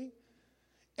day?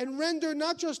 And render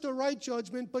not just a right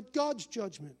judgment, but God's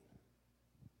judgment.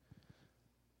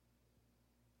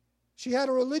 She had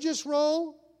a religious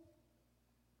role,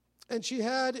 and she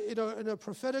had in a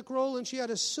prophetic role, and she had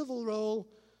a civil role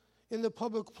in the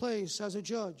public place as a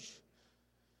judge.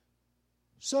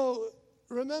 So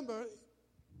remember,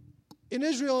 in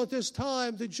Israel at this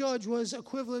time, the judge was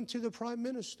equivalent to the prime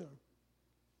minister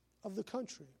of the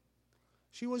country.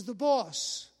 She was the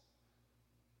boss.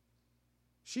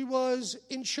 She was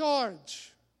in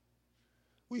charge.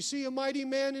 We see a mighty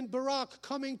man in Barak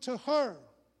coming to her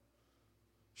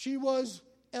She was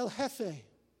El Jefe.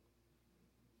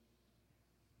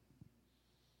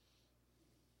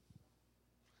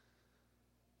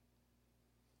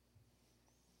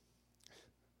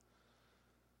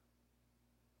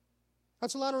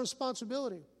 That's a lot of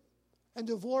responsibility. And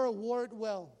Devorah wore it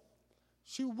well.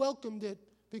 She welcomed it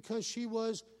because she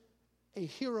was a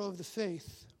hero of the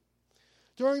faith.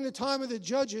 During the time of the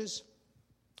judges,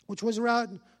 which was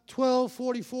around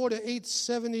 1244 to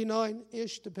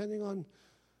 879-ish, depending on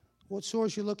what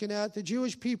source you're looking at, the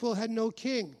Jewish people had no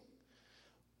king.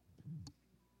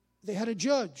 They had a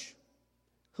judge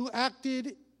who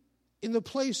acted in the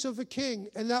place of a king,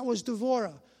 and that was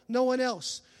Devorah, no one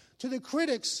else. To the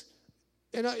critics,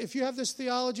 and if you have this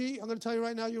theology, I'm going to tell you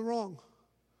right now, you're wrong.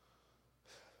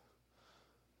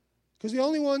 Because the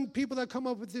only people that come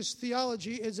up with this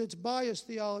theology is it's biased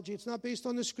theology. It's not based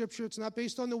on the scripture. It's not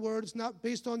based on the word. It's not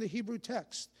based on the Hebrew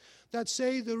text. That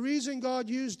say the reason God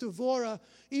used Devorah,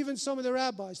 even some of the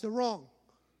rabbis, they're wrong.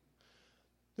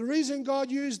 The reason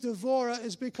God used Devorah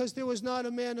is because there was not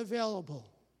a man available.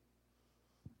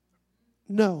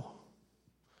 No.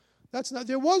 That's not.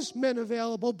 There was men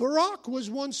available. Barak was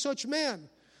one such man.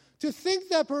 To think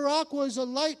that Barak was a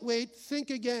lightweight, think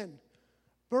again.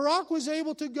 Barak was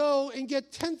able to go and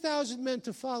get 10,000 men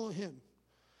to follow him.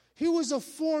 He was a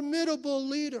formidable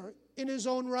leader in his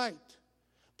own right.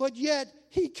 But yet,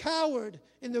 he cowered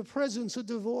in the presence of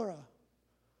Devorah.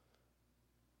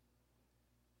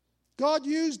 God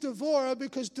used Devorah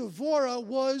because Devorah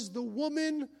was the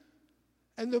woman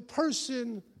and the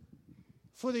person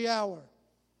for the hour.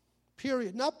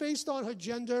 Period. Not based on her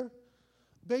gender,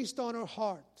 based on her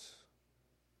heart.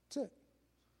 That's it.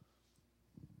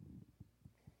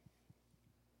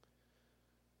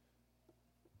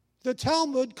 The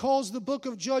Talmud calls the book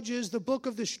of Judges the book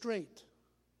of the straight.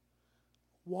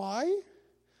 Why?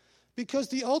 Because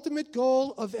the ultimate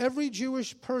goal of every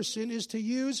Jewish person is to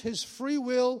use his free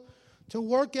will to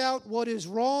work out what is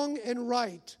wrong and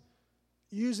right,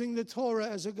 using the Torah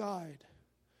as a guide.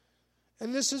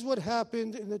 And this is what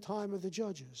happened in the time of the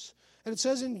judges. And it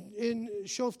says in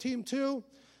Shoftim 2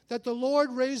 that the Lord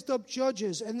raised up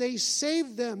judges, and they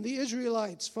saved them, the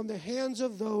Israelites, from the hands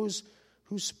of those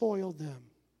who spoiled them.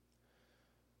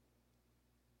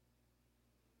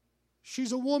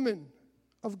 She's a woman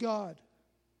of God.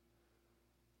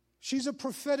 She's a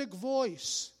prophetic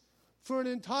voice for an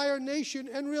entire nation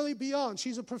and really beyond.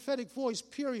 She's a prophetic voice,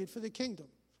 period, for the kingdom.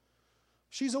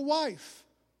 She's a wife.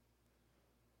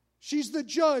 She's the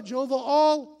judge over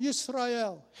all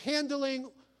Yisrael,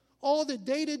 handling all the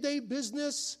day-to-day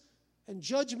business and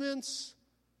judgments.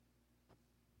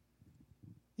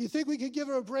 You think we could give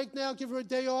her a break now, give her a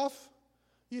day off?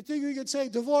 You think we could say,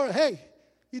 Devorah, hey,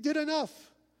 you did enough.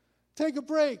 Take a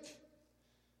break.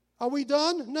 Are we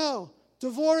done? No.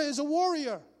 Devorah is a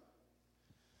warrior.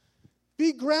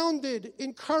 Be grounded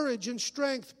in courage and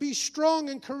strength. Be strong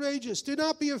and courageous. Do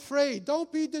not be afraid.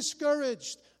 Don't be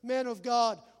discouraged, man of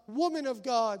God, woman of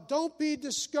God. Don't be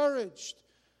discouraged.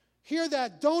 Hear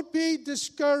that. Don't be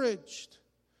discouraged.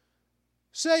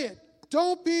 Say it.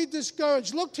 Don't be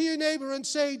discouraged. Look to your neighbor and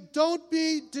say, don't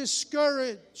be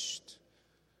discouraged.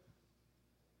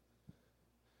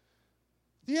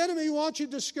 The enemy wants you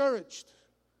discouraged.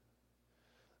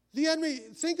 The enemy,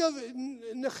 think of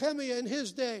Nehemiah in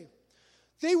his day.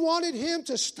 They wanted him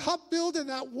to stop building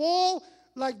that wall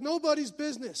like nobody's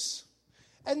business.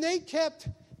 And they kept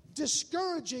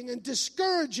discouraging and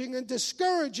discouraging and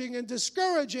discouraging and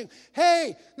discouraging.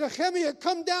 Hey, Nehemiah,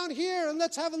 come down here and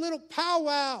let's have a little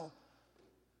powwow.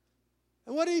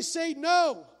 And what did he say?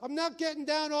 No, I'm not getting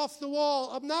down off the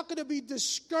wall. I'm not going to be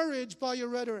discouraged by your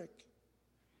rhetoric.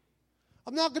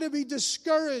 I'm not going to be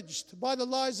discouraged by the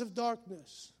lies of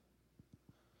darkness.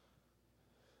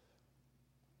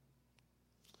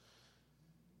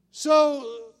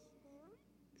 So,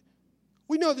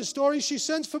 we know the story. She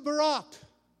sends for Barak.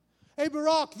 Hey,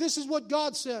 Barak, this is what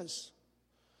God says.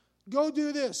 Go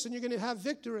do this, and you're going to have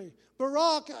victory.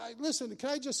 Barak, listen, can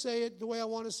I just say it the way I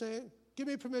want to say it? Give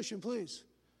me permission, please.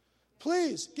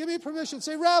 Please, give me permission.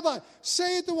 Say, Rabbi,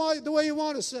 say it the way you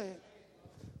want to say it.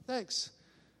 Thanks.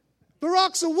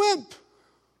 Barak's a wimp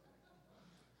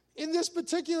in this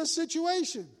particular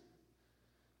situation.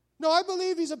 No, I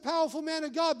believe he's a powerful man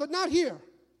of God, but not here.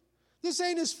 This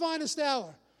ain't his finest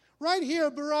hour. Right here,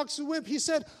 Barak's a wimp. He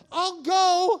said, I'll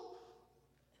go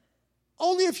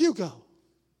only if you go.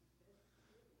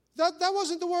 That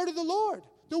wasn't the word of the Lord.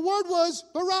 The word was,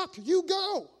 Barak, you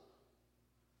go.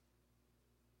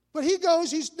 But he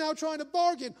goes, he's now trying to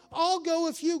bargain. I'll go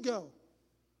if you go.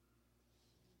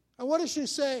 And what does she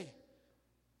say?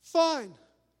 Fine,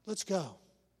 let's go.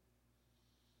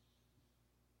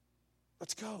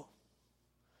 Let's go.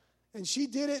 And she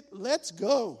did it. Let's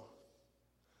go.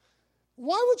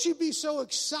 Why would she be so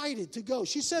excited to go?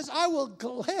 She says, I will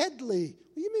gladly.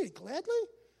 What do you mean, gladly?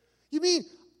 You mean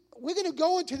we're going to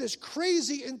go into this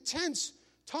crazy, intense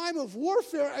time of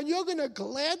warfare, and you're going to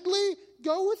gladly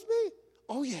go with me?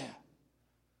 Oh, yeah.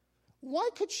 Why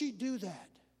could she do that?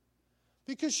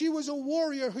 Because she was a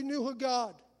warrior who knew her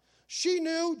God. She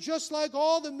knew, just like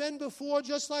all the men before,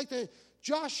 just like the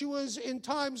Joshuas in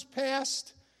times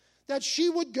past, that she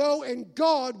would go and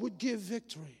God would give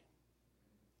victory.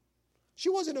 She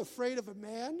wasn't afraid of a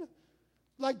man.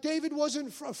 Like David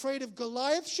wasn't afraid of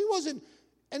Goliath. She wasn't,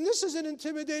 and this is an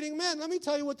intimidating man. Let me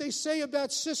tell you what they say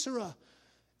about Sisera.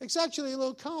 It's actually a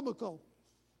little comical,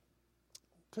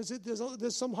 because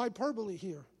there's some hyperbole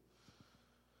here.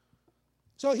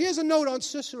 So here's a note on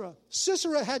Sisera.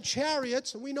 Sisera had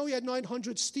chariots, and we know he had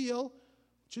 900 steel,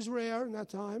 which is rare in that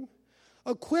time,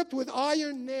 equipped with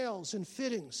iron nails and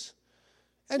fittings.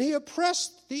 And he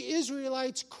oppressed the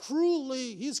Israelites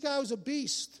cruelly. This guy was a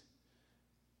beast.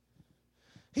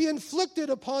 He inflicted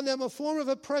upon them a form of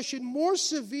oppression more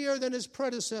severe than his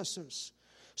predecessors.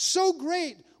 So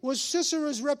great was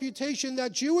Sisera's reputation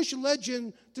that Jewish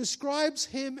legend describes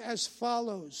him as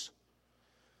follows.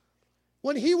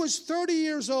 When he was 30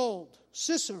 years old,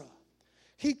 Sisera,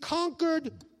 he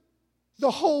conquered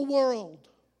the whole world.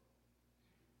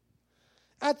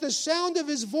 At the sound of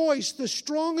his voice, the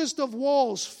strongest of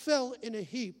walls fell in a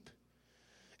heap,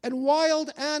 and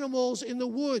wild animals in the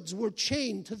woods were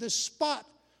chained to the spot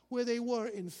where they were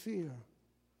in fear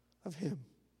of him.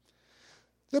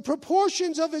 The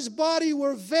proportions of his body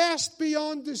were vast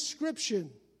beyond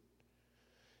description.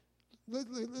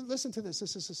 Listen to this.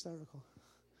 This is hysterical.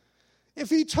 If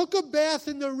he took a bath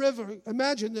in the river,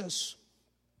 imagine this,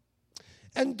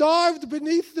 and dived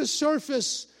beneath the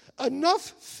surface, enough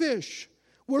fish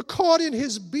were caught in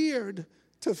his beard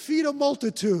to feed a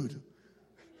multitude.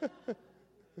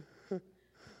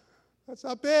 That's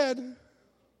not bad.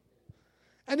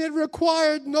 And it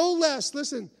required no less,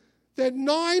 listen, than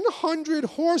 900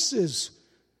 horses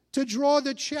to draw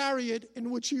the chariot in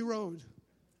which he rode.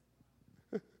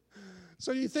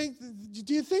 So do you think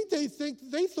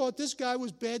they thought this guy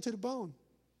was bad to the bone?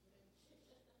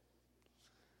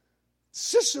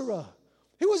 Sisera.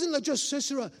 He wasn't like just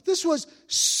Sisera. This was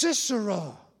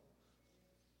Sisera.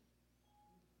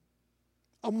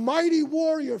 A mighty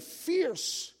warrior,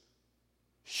 fierce,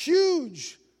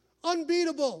 huge,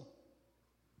 unbeatable.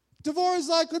 Devorah's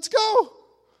like, let's go.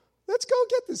 Let's go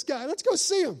get this guy. Let's go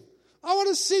see him. I want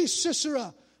to see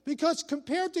Sisera, because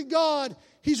compared to God,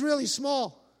 he's really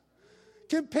small.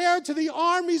 Compared to the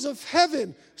armies of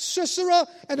heaven, Sisera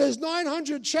and his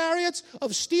 900 chariots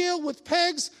of steel with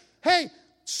pegs, hey,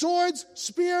 swords,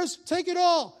 spears, take it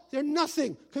all. They're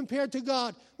nothing compared to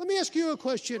God. Let me ask you a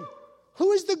question.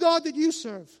 Who is the God that you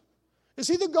serve? Is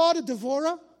he the God of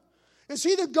Devorah? Is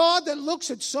he the God that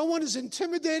looks at someone as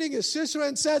intimidating as Sisera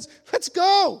and says, let's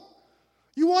go.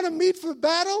 You want to meet for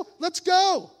battle? Let's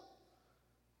go.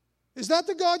 Is that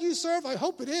the God you serve? I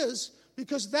hope it is,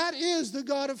 because that is the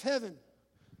God of heaven.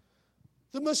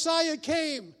 The Messiah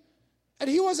came, and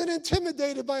he wasn't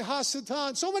intimidated by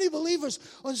Hasatan. So many believers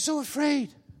are so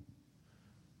afraid.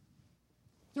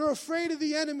 They're afraid of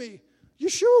the enemy.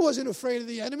 Yeshua wasn't afraid of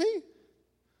the enemy.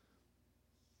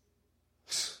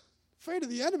 Afraid of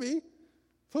the enemy?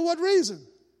 For what reason?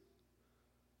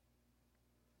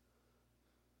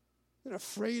 They're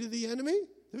afraid of the enemy.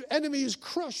 The enemy is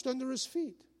crushed under his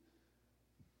feet.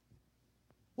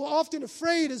 We're often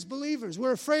afraid as believers.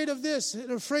 We're afraid of this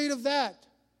and afraid of that.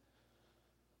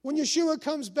 When Yeshua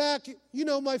comes back, you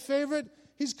know my favorite,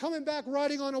 he's coming back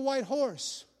riding on a white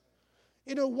horse,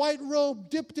 in a white robe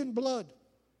dipped in blood.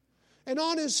 And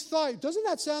on his thigh, doesn't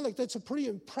that sound like that's a pretty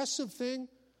impressive thing?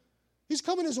 He's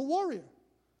coming as a warrior.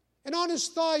 And on his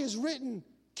thigh is written,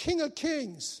 King of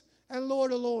Kings and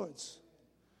Lord of Lords.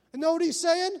 And know what he's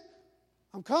saying?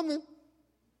 I'm coming.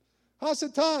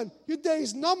 Hasatan, your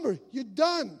day's numbered. You're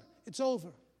done. It's over.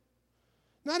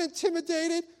 Not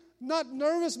intimidated, not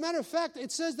nervous. Matter of fact,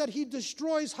 it says that he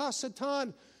destroys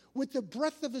Hasatan with the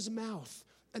breath of his mouth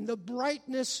and the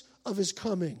brightness of his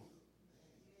coming.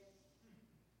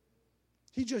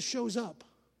 He just shows up,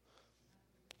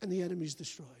 and the enemy's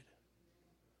destroyed.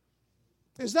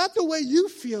 Is that the way you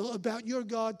feel about your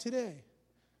God today?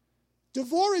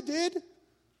 Devorah did.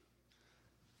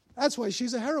 That's why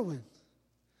she's a heroine.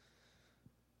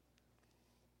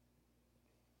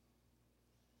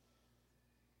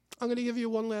 I'm going to give you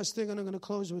one last thing, and I'm going to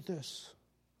close with this.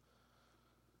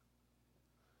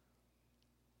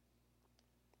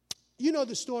 You know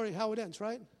the story, how it ends,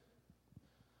 right?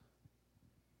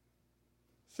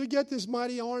 Forget this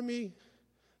mighty army.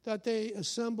 that they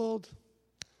assembled,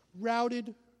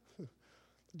 routed,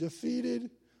 defeated,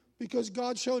 because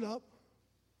God showed up.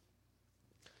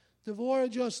 Devorah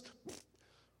just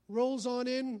rolls on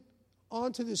in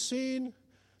onto the scene.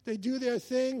 They do their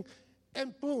thing,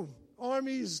 and boom,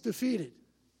 army's defeated.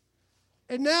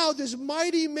 And now this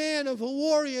mighty man of a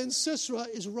warrior in Sisera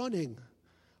is running,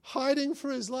 hiding for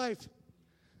his life.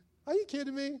 Are you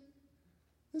kidding me?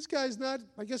 This guy's not,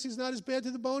 I guess he's not as bad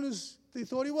to the bone as they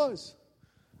thought he was.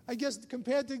 I guess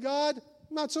compared to God,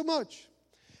 not so much.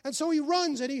 And so he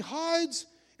runs and he hides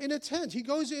in a tent. He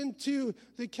goes into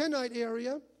the Kenite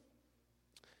area,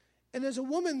 and there's a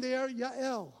woman there,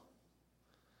 Yael.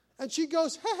 And she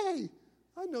goes, hey,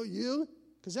 I know you,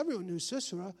 because everyone knew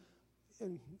Sisera.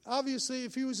 And obviously,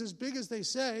 if he was as big as they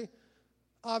say,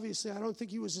 obviously, I don't think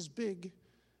he was as big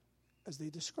as they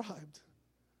described.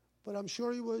 But I'm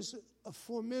sure he was a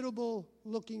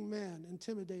formidable-looking man,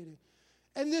 intimidating.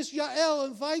 And this Yael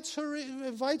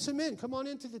invites him in. Come on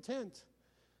into the tent.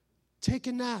 Take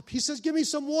a nap. He says, give me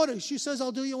some water. She says,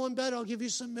 I'll do you one better. I'll give you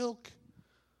some milk.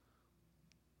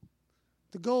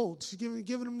 The gold. She's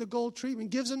giving him the gold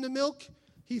treatment. Gives him the milk.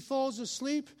 He falls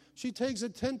asleep. She takes a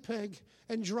tent peg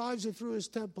and drives it through his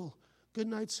temple. Good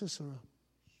night, Sisera.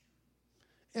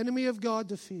 Enemy of God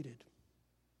defeated.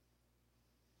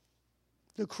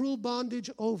 The cruel bondage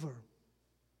over.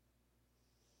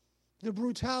 The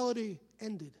brutality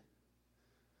ended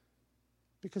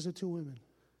because of two women.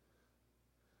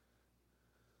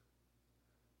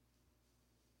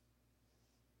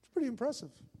 It's pretty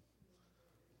impressive.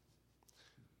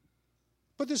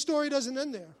 But the story doesn't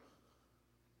end there.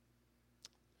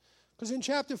 Because in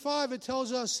chapter 5, it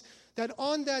tells us that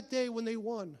on that day when they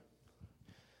won,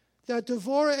 that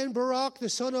Devorah and Barak, the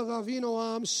son of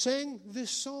Avinoam, sang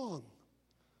this song.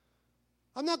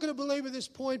 I'm not going to belabor this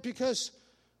point because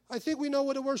I think we know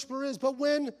what a worshiper is. But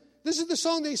this is the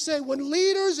song they say, when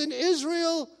leaders in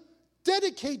Israel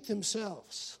dedicate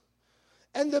themselves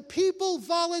and the people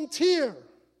volunteer,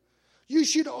 you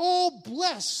should all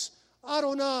bless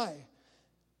Adonai.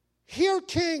 Hear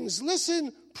kings,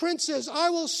 listen princes, I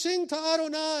will sing to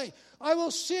Adonai. I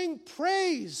will sing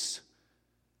praise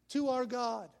to our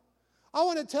God. I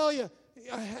want to tell you,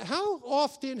 how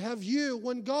often have you,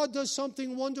 when God does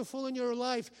something wonderful in your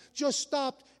life, just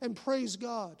stopped and praised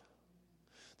God?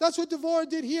 That's what Devorah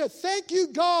did here. Thank you,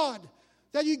 God,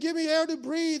 that you give me air to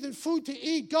breathe and food to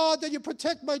eat. God, that you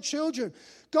protect my children.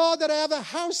 God, that I have a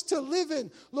house to live in.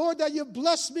 Lord, that you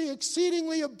bless me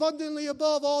exceedingly abundantly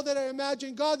above all that I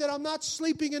imagine. God, that I'm not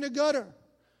sleeping in a gutter.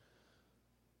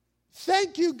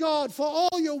 Thank you, God, for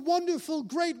all your wonderful,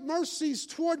 great mercies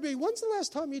toward me. When's the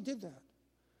last time you did that?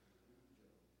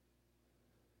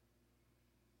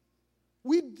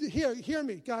 Hear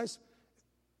me, guys.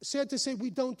 Sad to say, we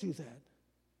don't do that.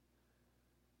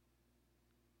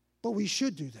 But we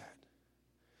should do that.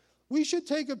 We should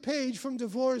take a page from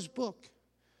Devorah's book.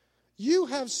 You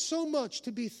have so much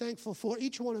to be thankful for,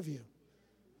 each one of you.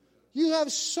 You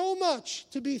have so much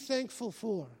to be thankful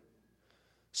for.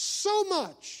 So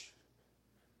much.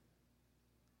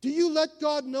 Do you let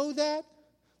God know that?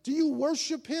 Do you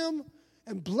worship Him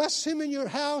and bless Him in your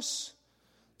house?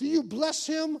 Do you bless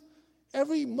Him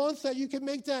every month that you can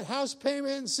make that house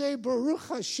payment and say, Baruch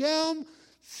Hashem,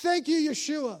 thank you,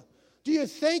 Yeshua? Do you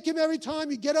thank Him every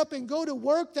time you get up and go to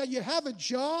work that you have a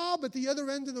job at the other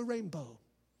end of the rainbow?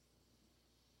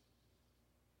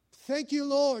 Thank you,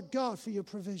 Lord God, for your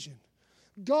provision.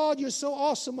 God, you're so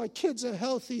awesome. My kids are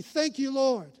healthy. Thank you,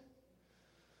 Lord.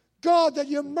 God, that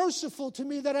you're merciful to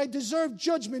me, that I deserve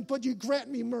judgment, but you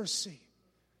grant me mercy.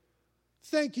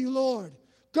 Thank you, Lord.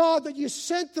 God, that you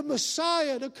sent the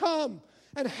Messiah to come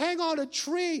and hang on a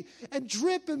tree and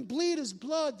drip and bleed his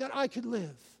blood that I could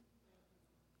live.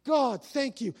 God,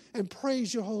 thank you, and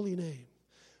praise your holy name.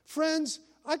 Friends,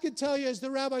 I could tell you as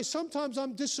the rabbi, sometimes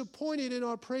I'm disappointed in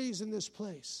our praise in this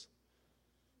place.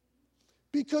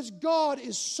 Because God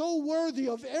is so worthy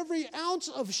of every ounce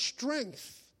of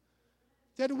strength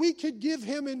that we could give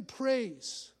him in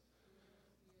praise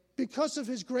because of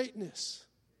his greatness.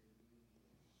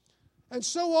 And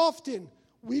so often,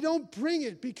 we don't bring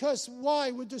it because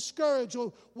why? We're discouraged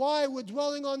or why? We're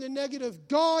dwelling on the negative.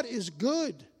 God is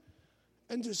good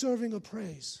and deserving of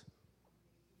praise.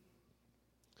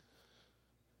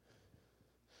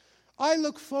 I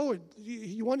look forward.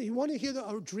 You want to hear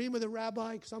the dream of the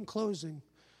rabbi? Because I'm closing.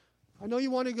 I know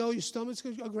you want to go. Your stomach's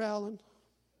growling.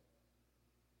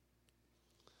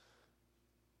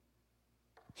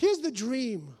 Here's the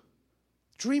dream.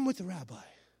 Dream with the rabbi.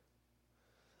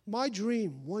 My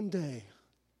dream one day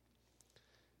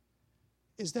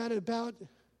is that at about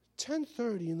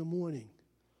 10:30 in the morning,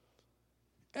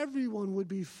 everyone would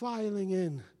be filing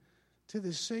in to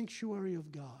the sanctuary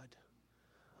of God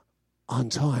on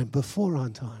time, before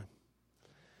on time,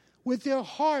 with their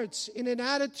hearts in an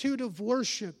attitude of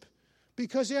worship,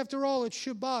 because after all, it's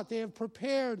Shabbat. They have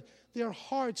prepared their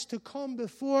hearts to come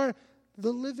before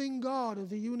the living God of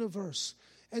the universe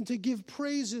and to give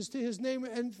praises to his name.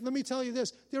 And let me tell you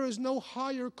this, there is no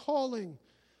higher calling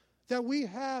that we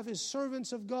have as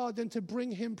servants of God than to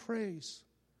bring him praise.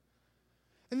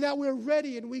 And that we're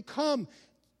ready and we come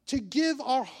to give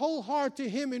our whole heart to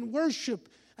him in worship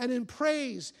and in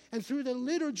praise, and through the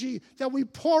liturgy that we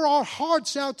pour our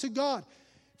hearts out to God.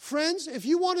 Friends, if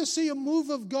you want to see a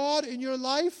move of God in your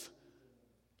life,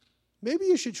 maybe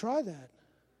you should try that.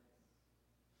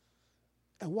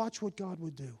 And watch what God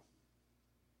would do.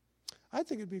 I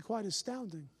think it'd be quite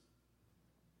astounding.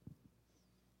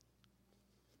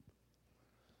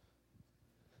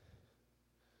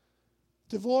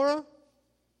 Devorah,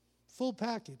 full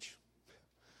package.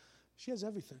 She has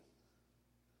everything.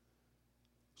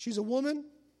 She's a woman,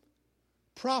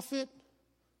 prophet,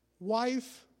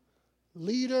 wife,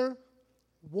 leader,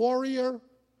 warrior,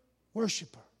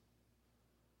 worshiper.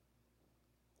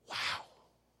 Wow.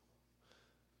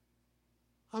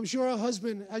 I'm sure her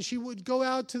husband, as she would go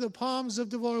out to the palms of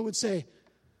Devorah, would say,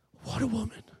 "What a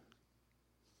woman."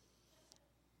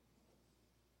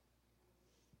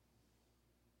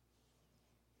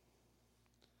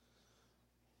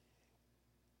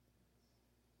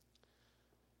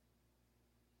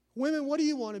 Women, what do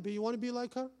you want to be? You want to be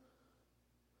like her?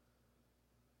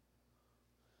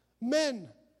 Men,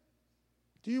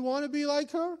 do you want to be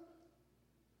like her?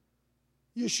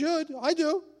 You should. I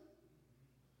do.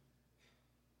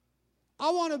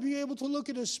 I want to be able to look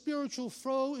at a spiritual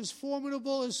foe as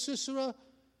formidable as Sisera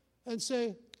and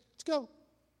say, let's go.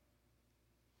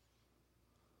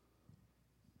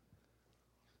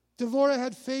 Devorah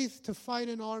had faith to fight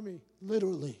an army,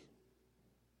 literally.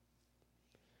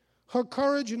 Her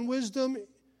courage and wisdom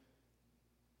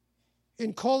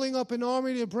in calling up an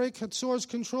army to break Hatzor's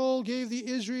control gave the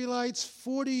Israelites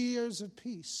 40 years of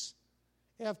peace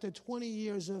after 20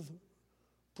 years of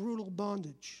brutal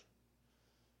bondage,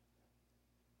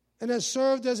 and has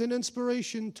served as an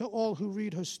inspiration to all who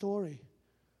read her story.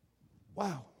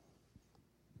 Wow.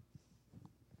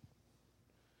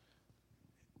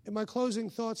 In my closing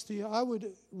thoughts to you, I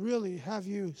would really have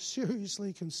you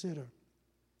seriously consider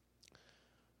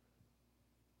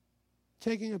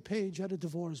taking a page out of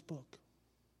Devorah's book.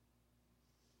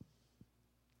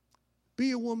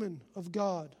 Be a woman of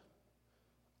God,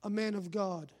 a man of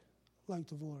God like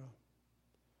Devorah.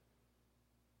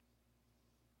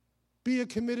 Be a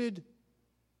committed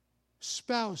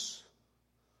spouse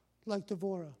like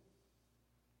Devorah.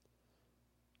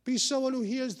 Be someone who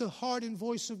hears the heart and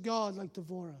voice of God like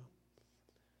Devorah.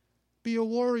 Be a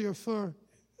warrior for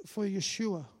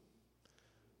Yeshua.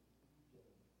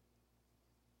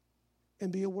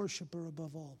 And be a worshiper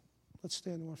above all. Let's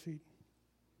stand on our feet.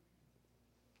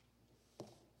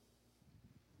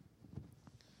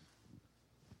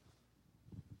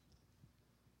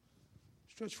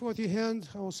 Stretch forth your hand.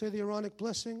 I will say the Aaronic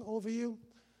blessing over you.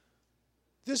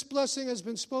 This blessing has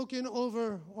been spoken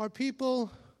over our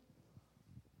people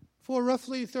for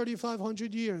roughly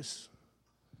 3,500 years.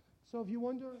 So if you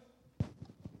wonder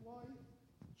why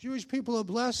Jewish people are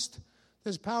blessed,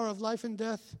 there's power of life and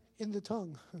death in the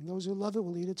tongue, and those who love it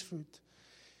will eat its fruit.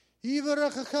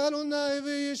 Yireh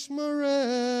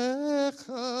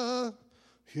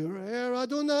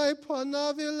Adonai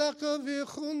panav elecha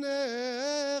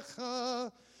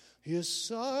v'chunecha.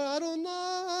 Yisar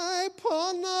Adonai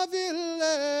panav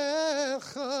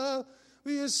elecha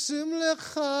v'yisim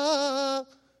lecha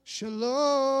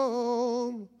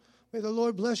shalom. May the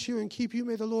Lord bless you and keep you.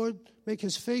 May the Lord make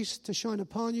his face to shine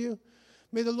upon you.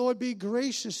 May the Lord be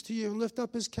gracious to you and lift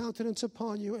up his countenance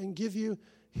upon you and give you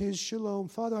his shalom.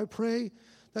 Father, I pray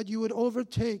that you would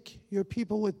overtake your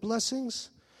people with blessings.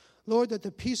 Lord, that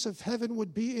the peace of heaven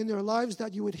would be in their lives,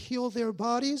 that you would heal their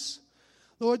bodies.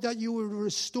 Lord, that you would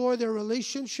restore their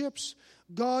relationships.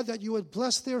 God, that you would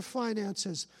bless their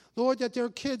finances. Lord, that their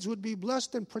kids would be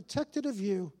blessed and protected of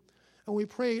you. And we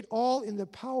pray it all in the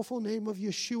powerful name of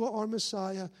Yeshua, our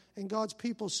Messiah. And God's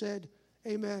people said,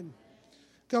 amen.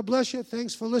 God bless you.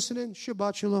 Thanks for listening.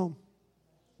 Shabbat shalom.